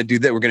it. We're going to do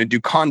that. We're going to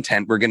do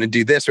content. We're going to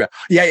do this.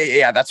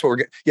 Yeah. That's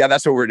what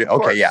we're doing.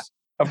 Okay. Yeah,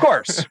 of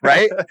course.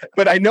 Right.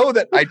 But I know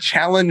that I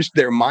challenged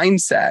their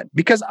mindset,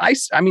 because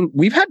I mean,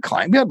 we had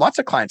lots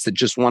of clients that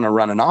just want to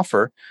run an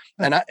offer,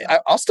 and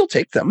I'll still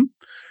take them.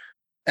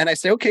 And I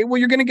say, okay, well,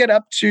 you're going to get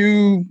up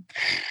to,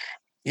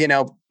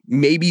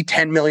 maybe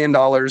 $10 million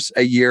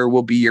a year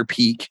will be your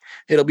peak.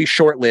 It'll be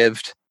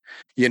short-lived.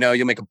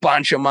 You'll make a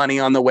bunch of money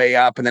on the way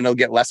up, and then it'll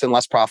get less and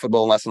less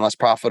profitable, and less and less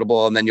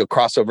profitable. And then you'll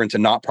cross over into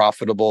not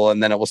profitable,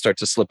 and then it will start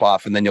to slip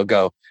off. And then you'll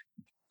go,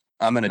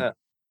 I'm going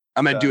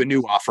to do a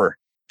new offer,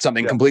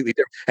 something completely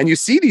different. And you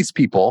see these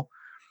people,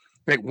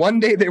 like one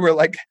day they were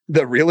like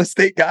the real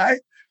estate guy.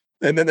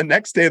 And then the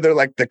next day they're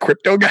like the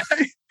crypto guy.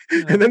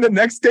 And then the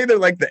next day they're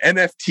like the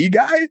NFT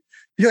guy.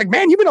 You're like,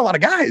 man, you've been a lot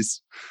of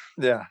guys.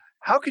 Yeah.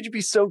 How could you be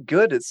so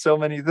good at so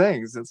many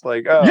things? It's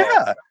like, oh,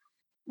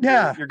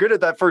 yeah. You're good at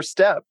that first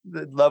step,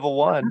 level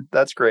one.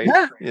 That's great.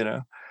 Yeah.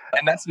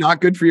 And that's not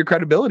good for your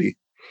credibility.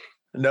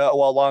 No,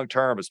 well, long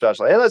term,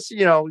 especially. Unless,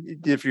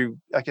 if you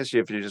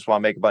just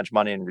want to make a bunch of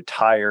money and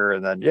retire,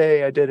 and then,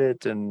 yay, I did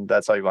it, and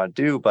that's all you want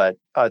to do. But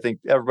I think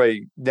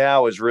everybody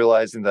now is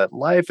realizing that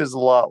life is a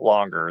lot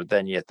longer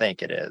than you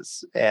think it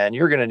is. And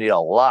you're going to need a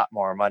lot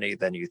more money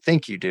than you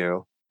think you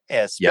do,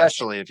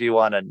 especially if you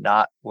want to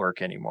not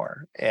work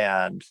anymore.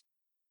 And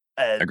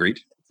agreed.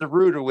 It's a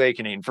rude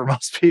awakening for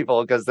most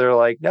people, because they're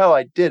like, no,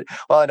 I did.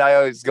 Well, and I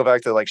always go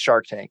back to like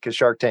Shark Tank, because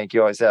Shark Tank, you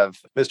always have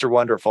Mr.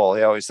 Wonderful.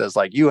 He always says,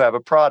 like, you have a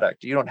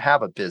product. You don't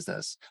have a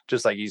business.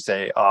 Just like you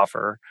say,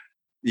 offer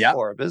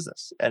or a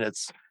business. And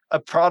a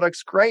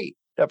product's great.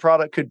 A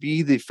product could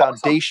be the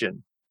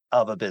foundation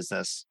of a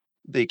business.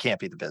 They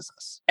can't be the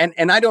business.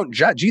 And I don't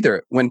judge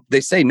either. When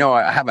they say, no,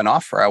 I have an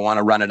offer, I want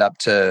to run it up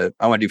to,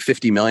 I want to do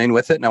 50 million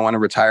with it, and I want to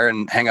retire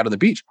and hang out on the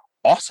beach.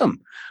 Awesome.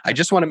 I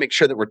just want to make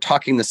sure that we're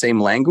talking the same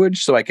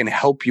language, so I can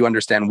help you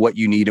understand what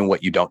you need and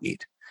what you don't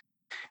need.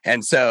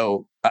 And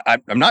so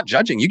I'm not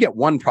judging. You get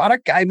one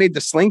product, guy made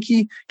the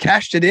Slinky,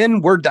 cashed it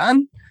in, we're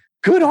done.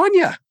 Good on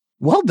you.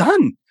 Well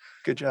done.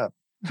 Good job.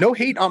 No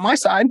hate on my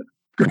side.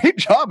 Great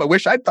job. I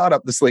wish I'd thought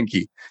up the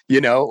Slinky,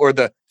 or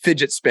the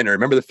fidget spinner.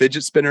 Remember the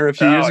fidget spinner a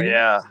few years ago?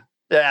 Yeah.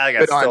 Yeah, I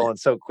got stolen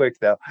so quick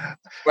though.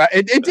 Well,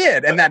 it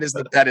did. And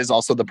that is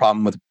also the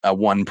problem with a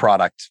one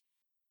product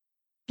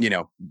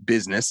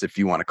business, if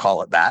you want to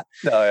call it that.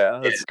 Oh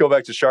yeah. Let's go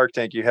back to Shark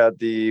Tank. You had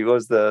what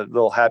was the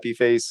little happy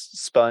face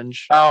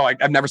sponge? Oh,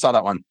 I've never saw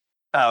that one.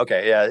 Oh,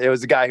 okay. Yeah. It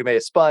was a guy who made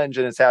a sponge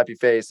and it's happy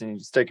face, and you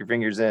stick your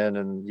fingers in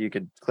and you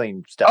could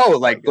clean stuff. Oh,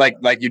 like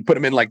you'd put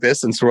them in like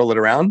this and swirl it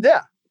around?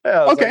 Yeah.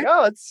 Okay.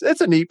 Like, it's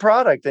a neat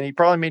product, and he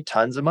probably made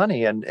tons of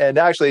money. And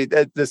actually,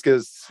 this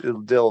goes a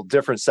little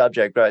different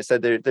subject, but I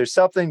said there's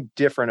something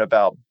different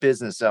about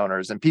business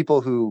owners and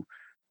people who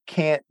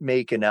can't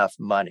make enough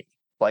money.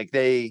 Like,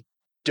 they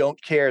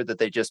don't care that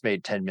they just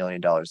made $10 million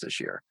this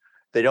year.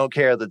 They don't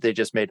care that they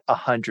just made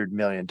 $100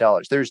 million.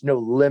 There's no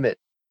limit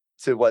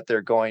to what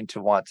they're going to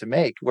want to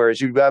make.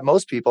 Whereas you have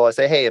most people, I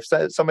say, hey, if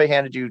somebody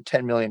handed you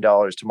 $10 million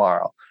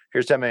tomorrow,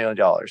 here's $10 million.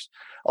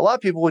 A lot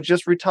of people would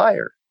just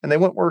retire and they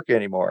wouldn't work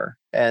anymore,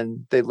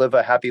 and they live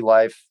a happy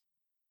life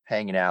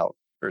hanging out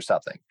or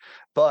something.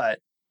 But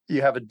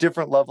you have a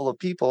different level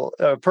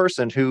of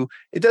person who,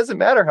 it doesn't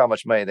matter how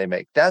much money they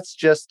make. That's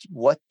just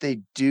what they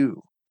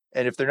do.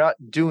 And if they're not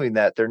doing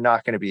that, they're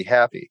not going to be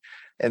happy.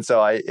 And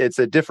so it's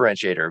a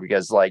differentiator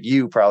because like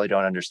you probably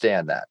don't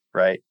understand that,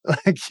 right?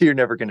 Like you're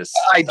never going to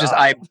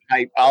stop.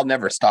 I'll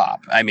never stop.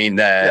 I mean,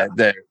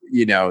 there's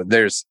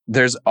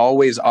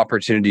always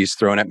opportunities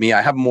thrown at me.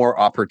 I have more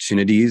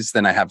opportunities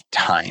than I have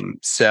time.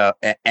 So,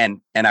 and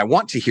I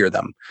want to hear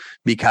them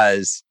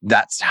because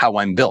that's how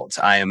I'm built.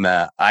 I am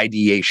a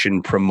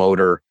ideation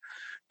promoter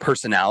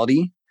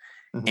personality.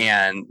 Mhm.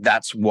 And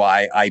that's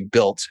why I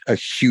built a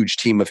huge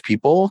team of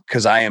people,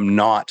 because I am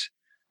not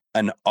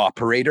an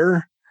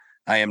operator.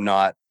 I am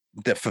not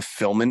the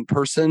fulfillment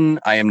person.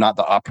 I am not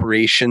the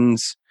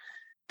operations.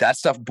 That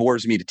stuff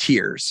bores me to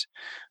tears.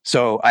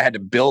 So I had to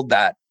build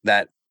that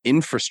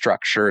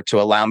infrastructure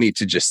to allow me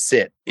to just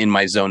sit in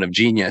my zone of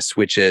genius,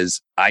 which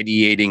is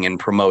ideating and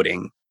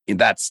promoting.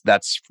 That's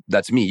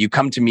me. You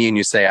come to me and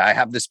you say, I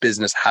have this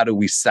business. How do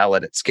we sell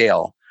it at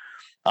scale?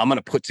 I'm going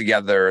to put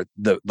together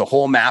the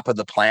whole map of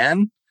the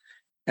plan,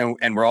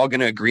 and we're all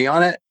going to agree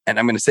on it. And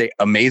I'm going to say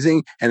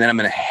amazing. And then I'm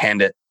going to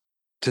hand it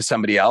to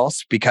somebody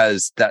else,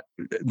 because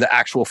the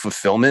actual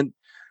fulfillment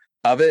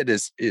of it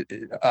is,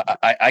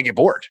 I get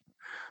bored.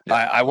 Yeah.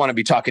 I want to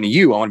be talking to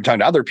you. I want to be talking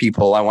to other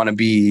people.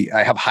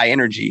 I have high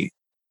energy.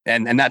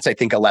 And that's, I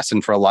think, a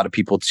lesson for a lot of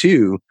people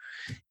too,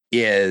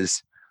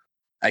 is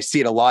I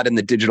see it a lot in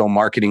the digital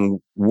marketing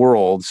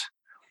world,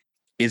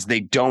 is they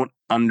don't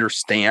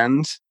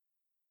understand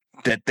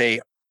that they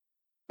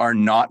are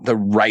not the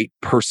right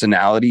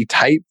personality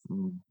type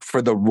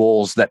for the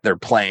roles that they're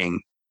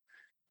playing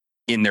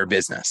in their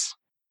business.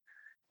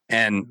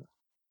 And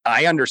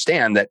I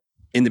understand that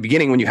in the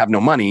beginning, when you have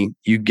no money,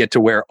 you get to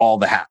wear all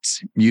the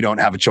hats. You don't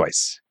have a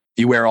choice.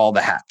 You wear all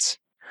the hats.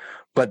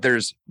 But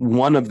there's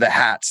one of the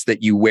hats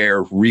that you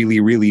wear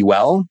really, really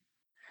well.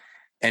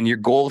 And your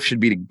goal should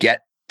be to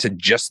get to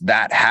just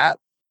that hat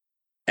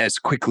as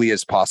quickly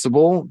as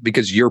possible,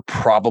 because you're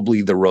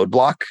probably the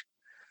roadblock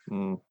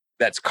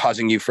that's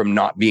causing you from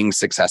not being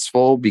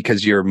successful,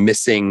 because you're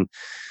missing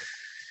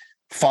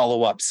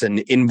follow-ups and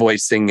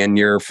invoicing, and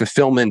your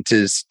fulfillment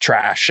is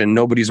trash, and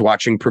nobody's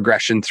watching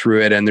progression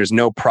through it, and there's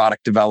no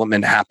product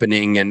development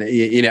happening. And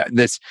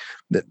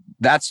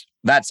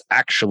that's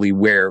actually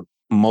where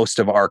most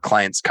of our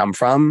clients come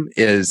from,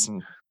 is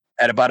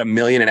at about $1.5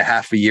 million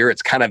a year.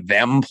 It's kind of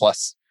them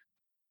plus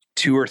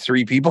 2 or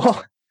 3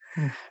 people.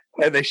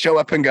 And they show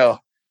up and go,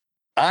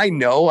 I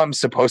know I'm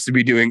supposed to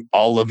be doing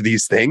all of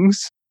these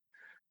things.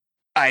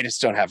 I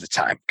just don't have the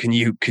time. Can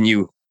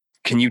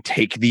you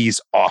take these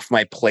off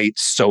my plate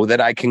so that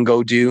I can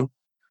go do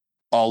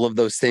all of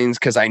those things?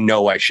 Because I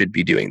know I should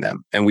be doing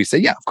them. And we say,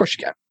 yeah, of course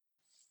you can.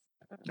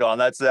 Well, and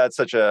that's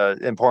such a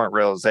important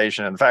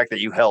realization. And the fact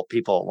that you help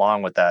people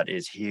along with that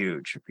is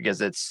huge,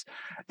 because it's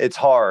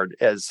hard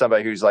as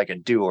somebody who's like a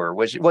doer,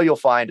 which what you'll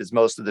find is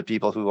most of the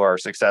people who are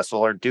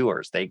successful are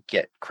doers. They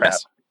get crap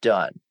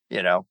done,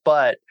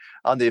 But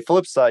on the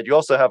flip side, you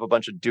also have a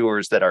bunch of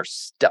doers that are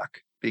stuck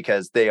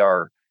because they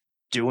are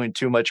doing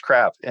too much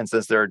crap. And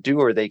since they're a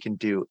doer, they can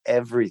do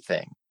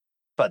everything,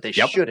 but they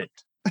shouldn't.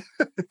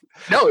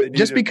 No,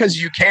 just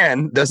because you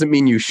can doesn't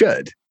mean you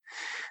should.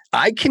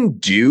 I can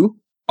do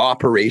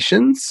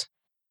operations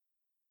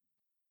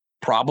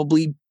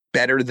probably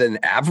better than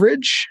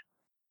average.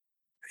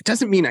 It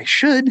doesn't mean I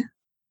should.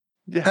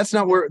 Yeah. That's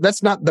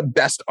not the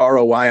best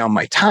ROI on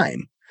my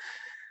time.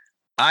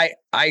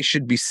 I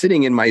should be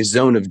sitting in my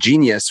zone of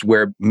genius,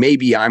 where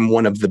maybe I'm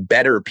one of the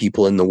better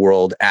people in the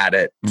world at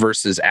it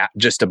versus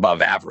just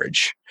above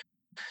average.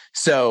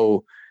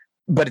 So,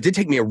 but it did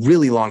take me a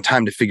really long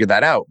time to figure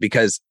that out,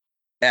 because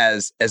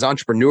as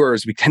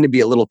entrepreneurs, we tend to be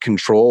a little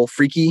control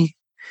freaky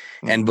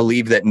and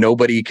believe that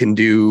nobody can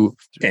do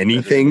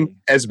anything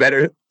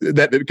better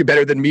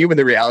than me, when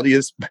the reality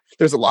is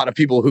there's a lot of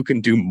people who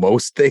can do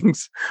most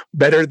things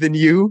better than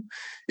you.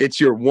 It's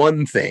your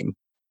one thing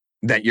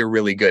that you're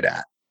really good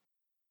at,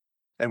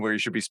 and where you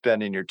should be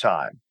spending your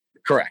time.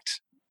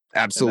 Correct.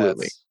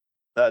 Absolutely.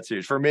 That's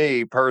huge for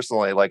me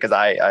personally. Like, cause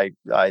I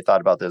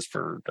thought about this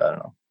for, I don't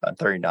know, I'm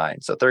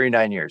 39. So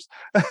 39 years.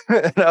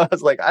 And I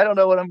was like, I don't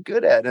know what I'm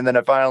good at. And then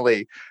I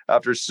finally,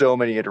 after so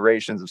many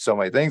iterations of so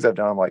many things I've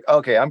done, I'm like,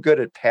 okay, I'm good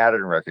at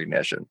pattern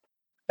recognition.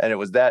 And it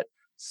was that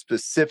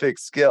specific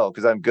skill,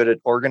 because I'm good at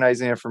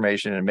organizing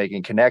information and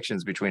making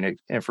connections between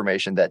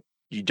information that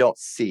you don't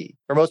see,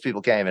 or most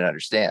people can't even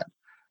understand.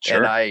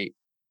 Sure.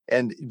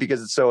 And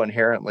because it's so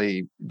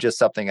inherently just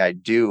something I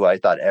do, I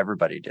thought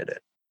everybody did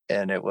it.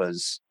 And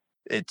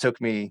it took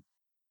me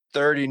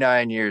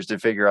 39 years to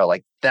figure out,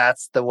 like,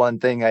 that's the one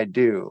thing I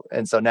do.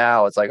 And so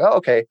now it's like, oh,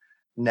 okay,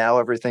 now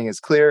everything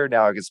is clear.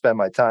 Now I can spend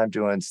my time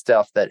doing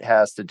stuff that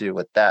has to do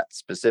with that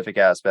specific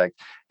aspect.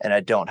 And I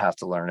don't have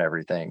to learn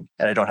everything.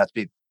 And I don't have to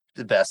be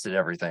the best at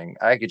everything.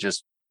 I could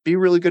just be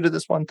really good at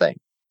this one thing.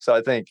 So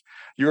I think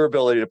your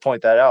ability to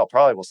point that out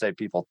probably will save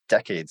people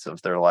decades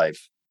of their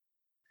life.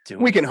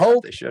 We can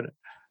hope. They shouldn't.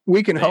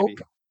 We can hope.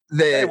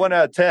 Hey, 1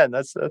 out of 10.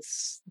 That's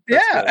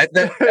yeah.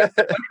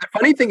 The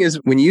funny thing is,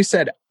 when you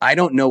said, I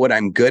don't know what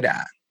I'm good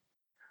at,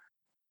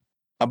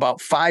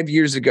 about 5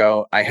 years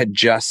ago, I had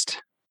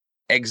just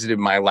exited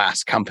my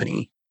last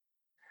company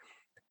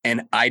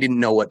and I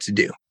didn't know what to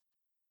do.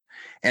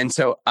 And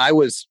so I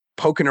was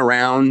poking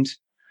around,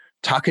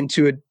 talking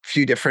to a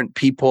few different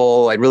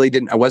people. I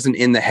wasn't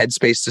in the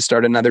headspace to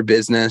start another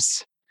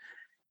business.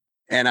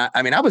 And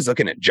I mean, I was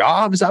looking at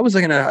jobs.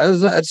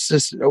 That's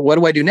just, what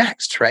do I do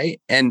next?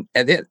 Right. And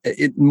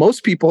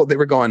most people, they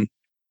were going,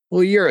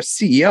 well, you're a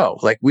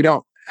CEO. Like, we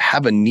don't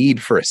have a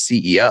need for a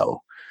CEO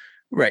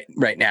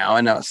right now.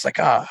 And I was like,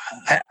 I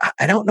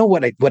don't know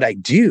what I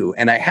do.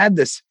 And I had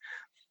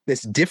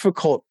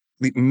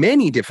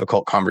many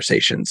difficult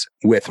conversations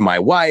with my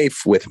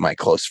wife, with my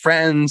close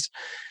friends.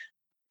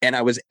 And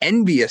I was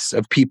envious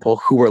of people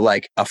who were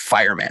like a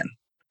fireman,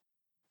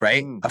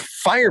 right? A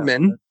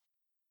fireman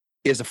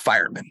is a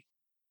fireman.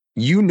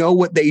 You know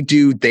what they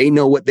do. They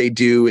know what they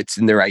do. It's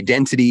in their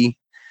identity.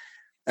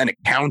 An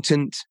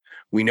accountant,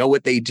 we know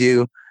what they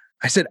do.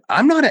 I said,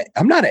 I'm not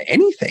a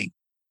anything.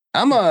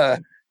 I'm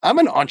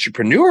an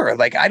entrepreneur.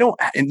 Like,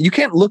 and you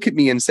can't look at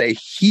me and say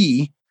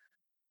he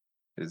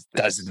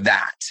does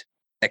that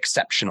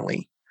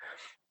exceptionally.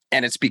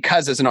 And it's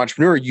because as an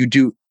entrepreneur, you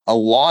do a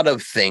lot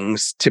of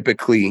things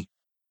typically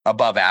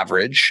above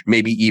average,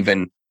 maybe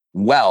even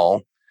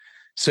well.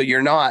 So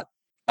you're not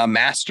a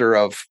master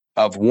of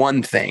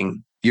one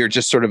thing. You're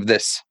just sort of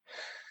this,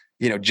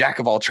 jack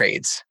of all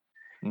trades.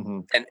 Mm-hmm.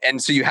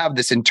 And so you have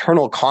this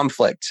internal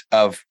conflict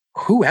of,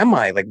 who am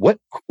I? Like, what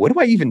do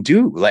I even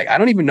do? Like, I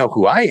don't even know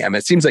who I am.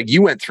 It seems like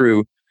you went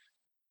through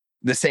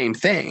the same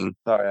thing.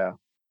 Oh, yeah.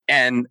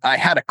 And I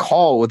had a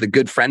call with a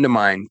good friend of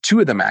mine, two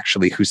of them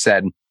actually, who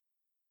said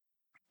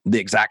the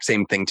exact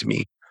same thing to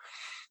me.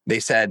 They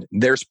said,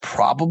 there's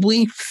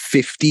probably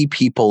 50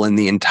 people in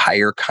the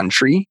entire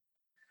country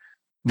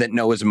that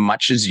know as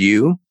much as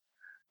you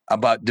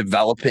about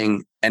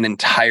developing an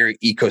entire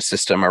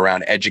ecosystem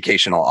around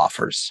educational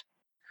offers.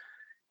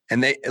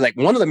 And they, like,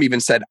 one of them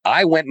even said,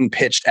 I went and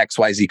pitched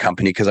XYZ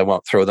company, because I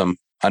won't throw them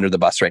under the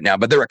bus right now,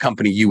 but they're a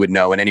company you would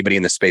know, and anybody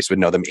in the space would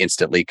know them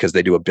instantly because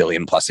they do $1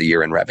 billion+ a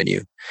year in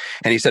revenue.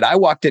 And he said, I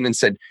walked in and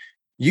said,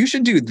 you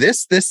should do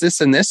this, this,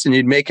 this, and this, and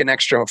you'd make an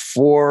extra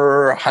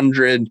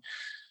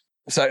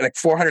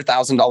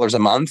 $400,000 a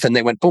month. And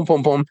they went boom,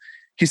 boom, boom.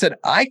 He said,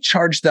 I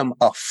charged them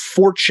a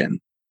fortune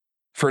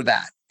for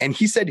that. And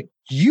he said,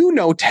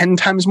 10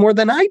 times more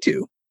than I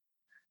do.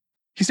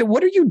 He said,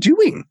 what are you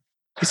doing?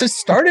 He says,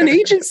 start an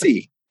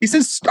agency. He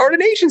says, start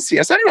an agency.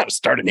 I said, I don't know how to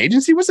start an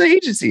agency. What's an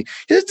agency?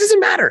 He says, it doesn't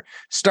matter.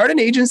 Start an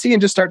agency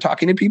and just start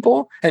talking to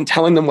people and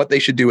telling them what they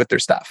should do with their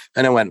stuff.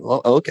 And I went,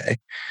 well, okay.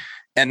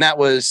 And that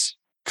was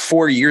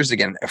 4 years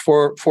ago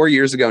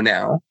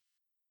now.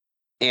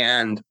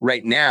 And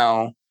right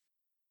now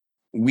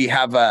we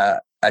have a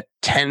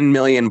 10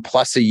 million+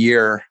 a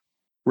year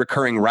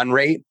recurring run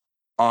rate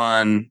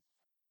on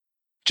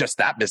just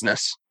that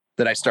business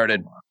that I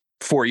started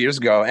 4 years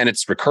ago, and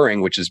it's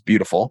recurring, which is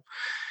beautiful.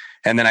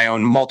 And then I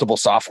own multiple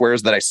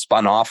softwares that I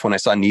spun off when I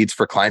saw needs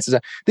for clients.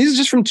 These are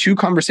just from 2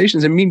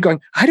 conversations and me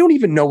going, I don't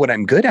even know what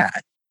I'm good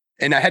at.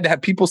 And I had to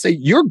have people say,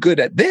 you're good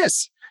at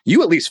this.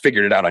 You at least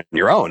figured it out on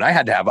your own. I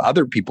had to have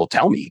other people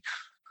tell me.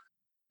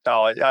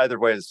 Oh, either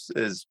way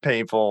is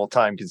painful,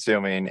 time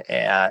consuming.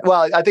 And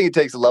well, I think it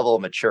takes a level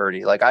of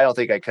maturity. Like, I don't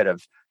think I could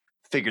have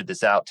figured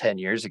this out 10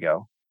 years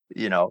ago,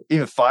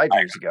 even 5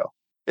 years ago.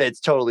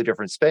 It's totally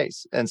different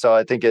space. And so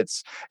I think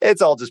it's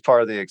all just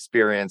part of the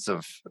experience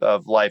of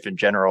life in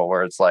general,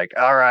 where it's like,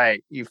 all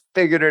right, you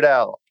figured it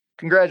out.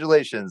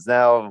 Congratulations.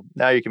 Now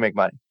you can make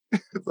money.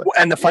 Like,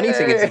 and the funny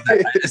thing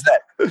is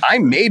that I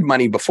made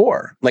money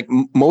before. Like,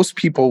 most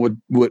people would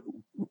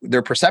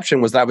their perception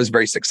was that I was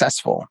very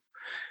successful.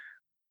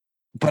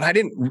 But I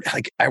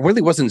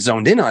really wasn't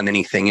zoned in on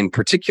anything in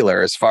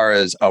particular as far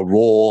as a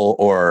role,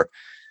 or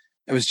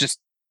it was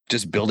just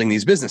building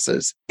these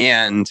businesses.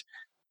 And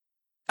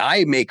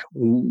I make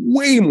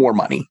way more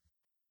money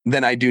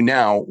than I do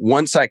now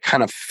once I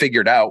kind of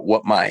figured out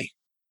what my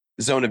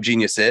zone of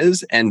genius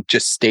is and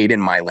just stayed in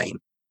my lane.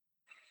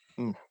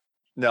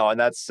 No, and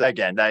that's,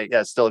 again,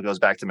 that still goes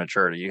back to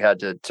maturity. You had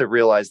to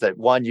realize that,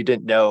 one, you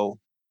didn't know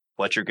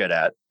what you're good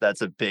at.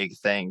 That's a big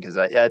thing, because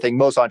I think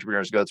most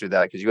entrepreneurs go through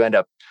that, because you end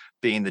up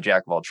being the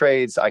jack of all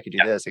trades. I could do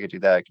this, I could do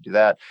that, I could do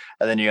that.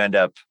 And then you end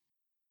up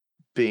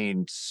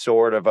being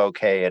sort of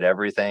okay at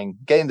everything,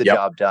 getting the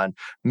job done,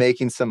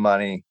 making some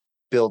money,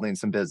 building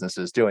some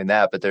businesses, doing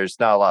that, but there's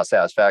not a lot of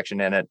satisfaction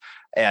in it.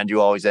 And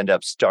you always end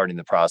up starting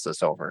the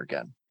process over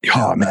again.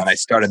 Oh man, I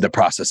started the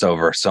process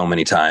over so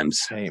many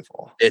times.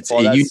 Painful.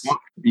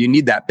 You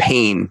need that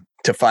pain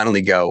to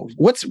finally go,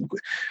 what's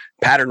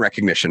pattern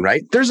recognition,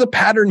 right? There's a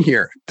pattern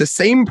here. The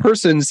same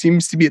person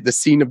seems to be at the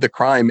scene of the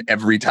crime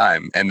every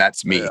time. And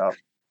that's me. Yeah.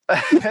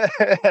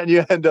 And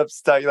you end up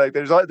stuck. Like,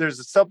 there's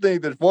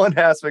one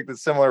aspect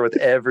that's similar with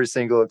every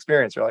single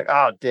experience. You're like,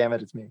 oh, damn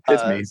it, it's me.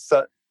 It's me.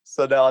 So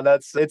no, and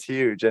it's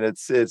huge. And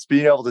it's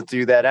being able to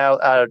do that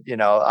out.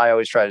 I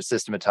always try to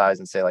systematize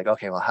and say, like,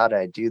 okay, well, how did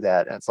I do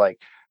that? And it's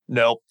like,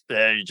 nope,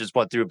 you just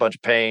went through a bunch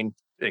of pain,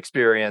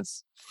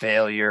 experience,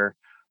 failure,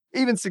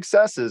 even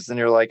successes. And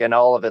you're like, and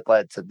all of it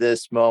led to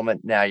this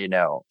moment. Now you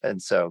know.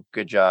 And so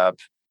good job,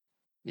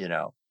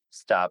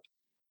 stop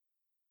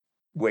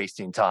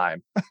wasting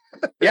time.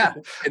 Yeah,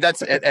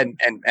 that's and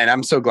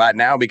I'm so glad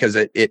now because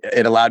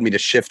it allowed me to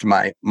shift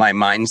my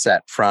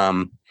mindset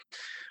from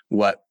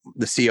what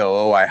the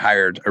COO I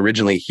hired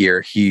originally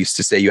here. He used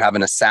to say, you have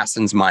an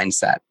assassin's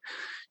mindset.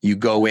 You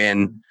go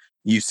in,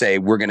 you say,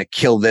 we're going to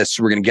kill this.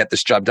 We're going to get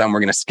this job done.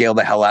 We're going to scale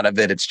the hell out of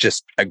it. It's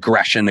just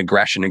aggression.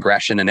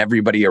 And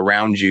everybody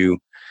around you,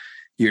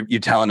 you're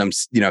telling them,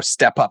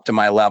 step up to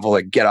my level,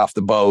 like get off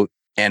the boat.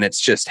 And it's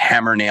just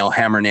hammer, nail.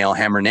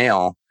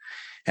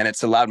 And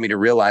it's allowed me to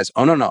realize,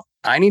 oh, no,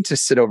 I need to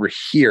sit over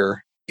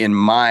here in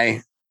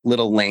my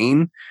little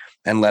lane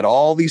and let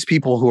all these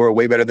people who are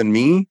way better than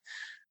me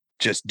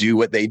just do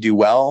what they do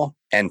well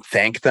and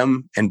thank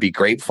them and be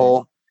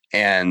grateful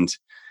and,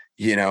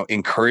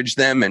 encourage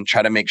them and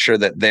try to make sure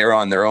that they're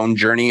on their own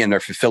journey and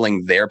they're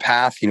fulfilling their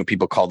path.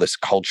 People call this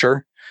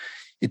culture.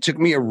 It took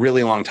me a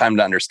really long time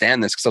to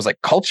understand this because I was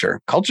like,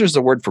 culture is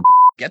the word for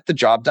get the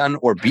job done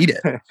or beat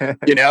it.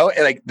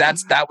 Like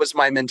that was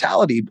my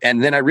mentality.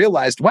 And then I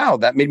realized, wow,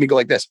 that made me go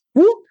like this,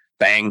 whoop,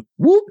 bang,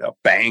 whoop,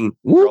 bang,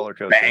 whoop,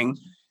 bang.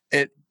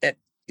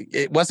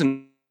 It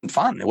wasn't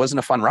fun. It wasn't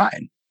a fun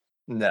ride.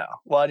 No.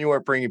 Well, and you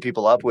weren't bringing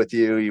people up with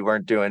you. You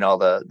weren't doing all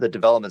the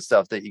development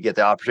stuff that you get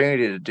the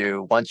opportunity to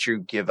do once you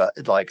give up.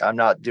 Like, I'm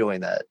not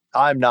doing that.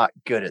 I'm not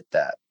good at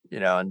that.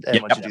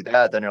 And once you do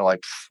that, then you're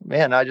like,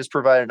 man, I just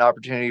provided an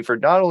opportunity for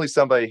not only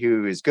somebody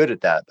who is good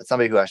at that, but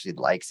somebody who actually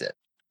likes it.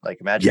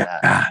 Like, imagine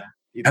that.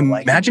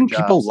 Imagine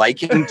people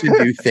liking to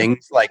do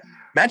things like,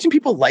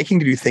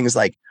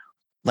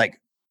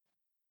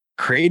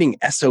 creating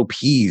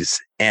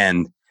SOPs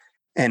and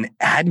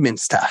admin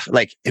stuff.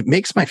 Like, it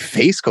makes my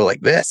face go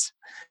like this.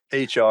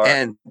 HR.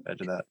 And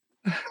imagine that.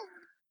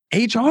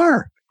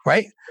 HR,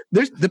 right?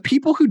 There's the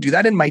people who do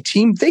that in my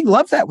team. They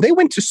love that. They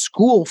went to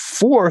school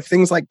for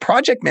things like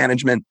project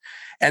management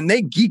and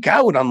they geek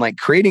out on like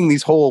creating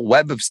these whole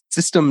web of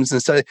systems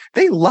and stuff.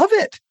 They love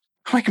it.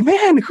 I'm like,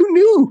 man, who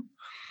knew?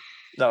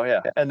 Oh,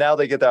 yeah. And now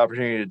they get the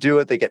opportunity to do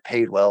it. They get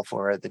paid well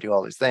for it. They do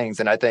all these things.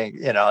 And I think,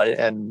 and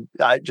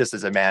I just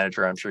as a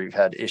manager, I'm sure you've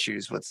had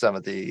issues with some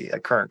of the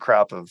current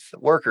crop of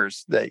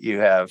workers that you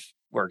have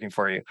working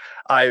for you.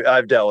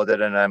 I've dealt with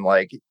it. And I'm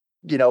like,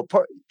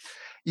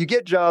 you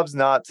get jobs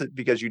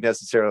because you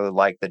necessarily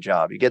like the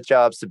job. You get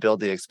jobs to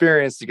build the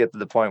experience to get to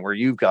the point where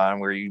you've gone,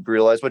 where you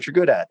realize what you're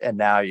good at. And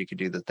now you can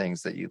do the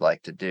things that you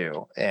like to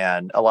do.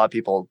 And a lot of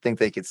people think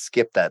they could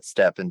skip that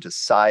step and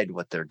decide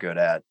what they're good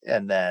at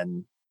and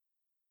then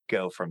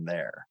go from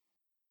there.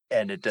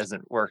 And it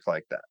doesn't work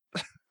like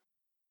that.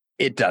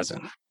 It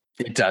doesn't.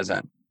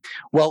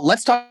 Well,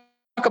 let's talk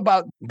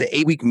about the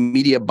 8-week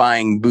media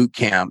buying boot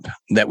camp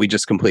that we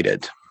just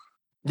completed.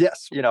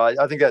 Yes.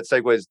 I think that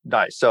segue is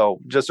nice. So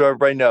just so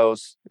everybody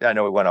knows, I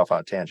know we went off on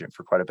a tangent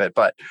for quite a bit,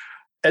 but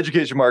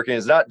education marketing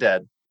is not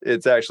dead.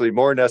 It's actually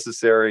more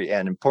necessary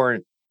and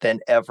important than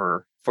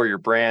ever for your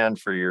brand,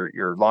 for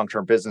your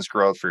long-term business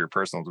growth, for your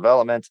personal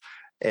development.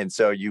 And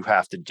so you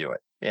have to do it.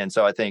 And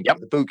so I think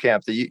the boot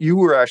camp, that you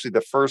were actually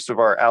the first of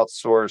our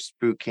outsourced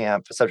boot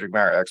camp subject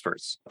matter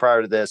experts.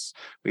 Prior to this,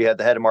 we had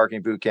the head of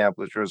marketing boot camp,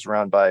 which was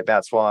run by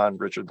Matt Swan,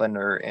 Richard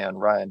Lindner,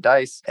 and Ryan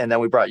Dice. And then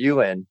we brought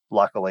you in.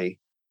 Luckily,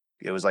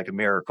 it was like a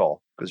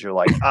miracle because you're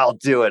like, I'll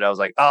do it. I was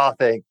like, oh,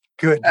 thank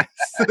goodness.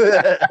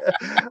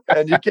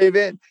 And you came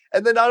in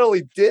and then not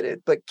only did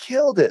it, but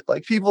killed it.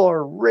 Like, people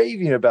are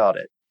raving about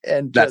it.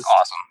 And that's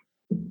awesome.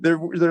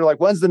 They're like,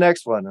 when's the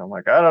next one? I'm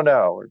like, I don't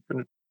know. We're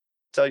going to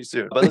tell you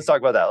soon. But let's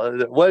talk about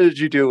that. What did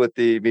you do with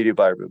the media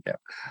buyer bootcamp?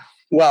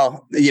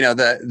 Well,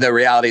 the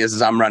reality is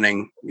I'm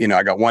running,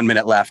 I got 1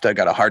 minute left. I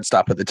got a hard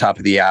stop at the top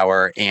of the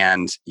hour.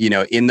 And,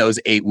 in those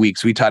 8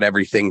 weeks, we taught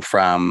everything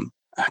from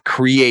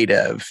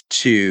creative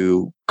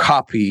to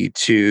copy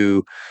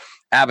to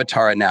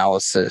avatar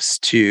analysis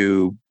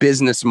to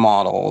business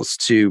models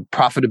to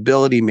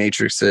profitability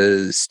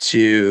matrices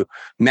to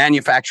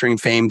manufacturing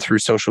fame through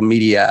social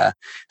media.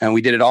 And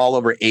we did it all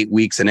over 8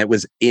 weeks and it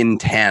was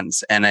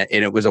intense. And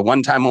it was a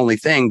one-time only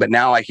thing. But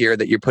now I hear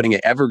that you're putting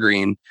it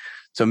evergreen.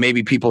 So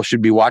maybe people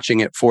should be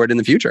watching it for it in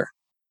the future.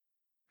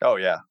 Oh,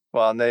 yeah.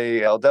 Well, and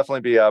they'll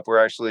definitely be up.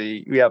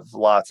 We have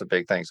lots of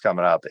big things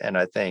coming up. And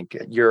I think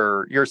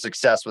your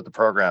success with the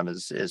program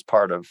is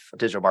part of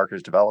digital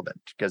marketers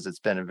development because it's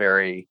been a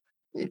very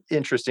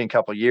interesting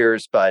couple of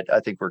years, but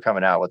I think we're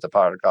coming out with a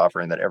product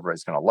offering that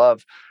everybody's going to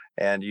love.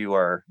 And you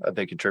are a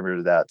big contributor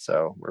to that.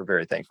 So we're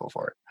very thankful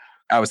for it.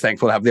 I was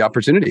thankful to have the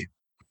opportunity.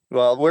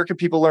 Well, where can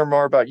people learn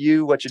more about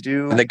you, what you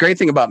do? The great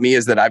thing about me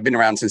is that I've been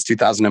around since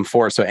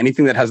 2004. So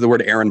anything that has the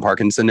word Aaron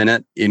Parkinson in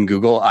it in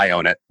Google, I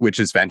own it, which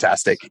is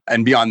fantastic.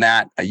 And beyond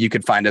that, you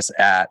could find us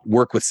at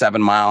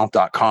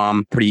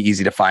workwith7mile.com. Pretty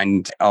easy to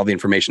find all the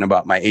information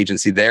about my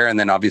agency there. And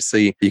then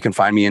obviously you can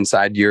find me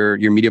inside your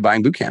media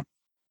buying bootcamp.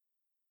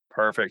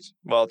 Perfect.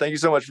 Well, thank you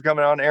so much for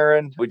coming on,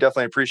 Aaron. We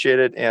definitely appreciate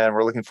it. And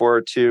we're looking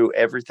forward to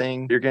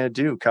everything you're going to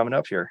do coming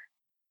up here.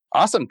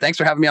 Awesome. Thanks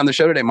for having me on the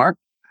show today, Mark.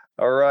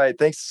 All right.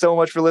 Thanks so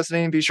much for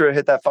listening. Be sure to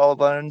hit that follow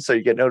button so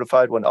you get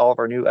notified when all of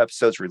our new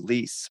episodes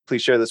release.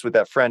 Please share this with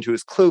that friend who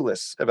is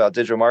clueless about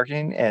digital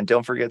marketing. And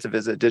don't forget to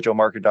visit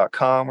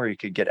digitalmarketer.com where you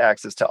can get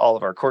access to all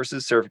of our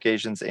courses,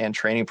 certifications, and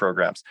training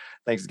programs.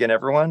 Thanks again,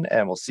 everyone,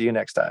 and we'll see you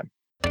next time.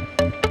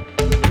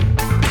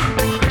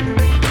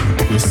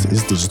 This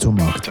is Digital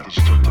Marketer.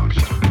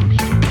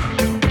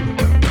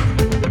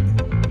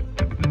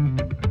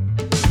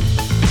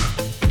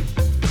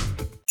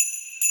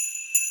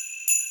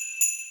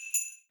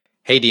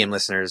 Hey DM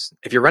listeners,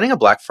 if you're running a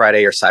Black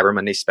Friday or Cyber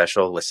Monday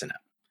special, listen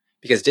up.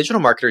 Because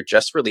Digital Marketer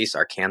just released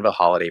our Canva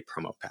Holiday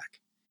Promo Pack.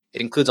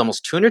 It includes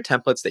almost 200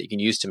 templates that you can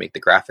use to make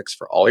the graphics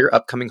for all your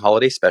upcoming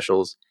holiday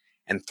specials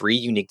and 3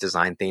 unique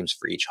design themes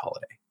for each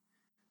holiday.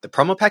 The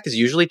promo pack is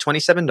usually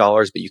 $27,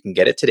 but you can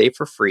get it today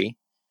for free.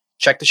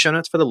 Check the show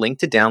notes for the link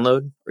to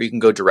download, or you can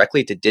go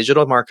directly to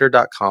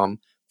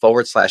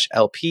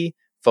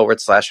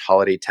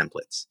digitalmarketer.com/LP/holiday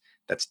templates.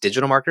 That's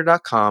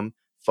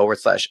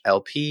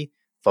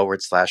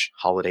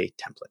digitalmarketer.com/LP/holiday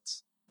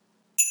templates.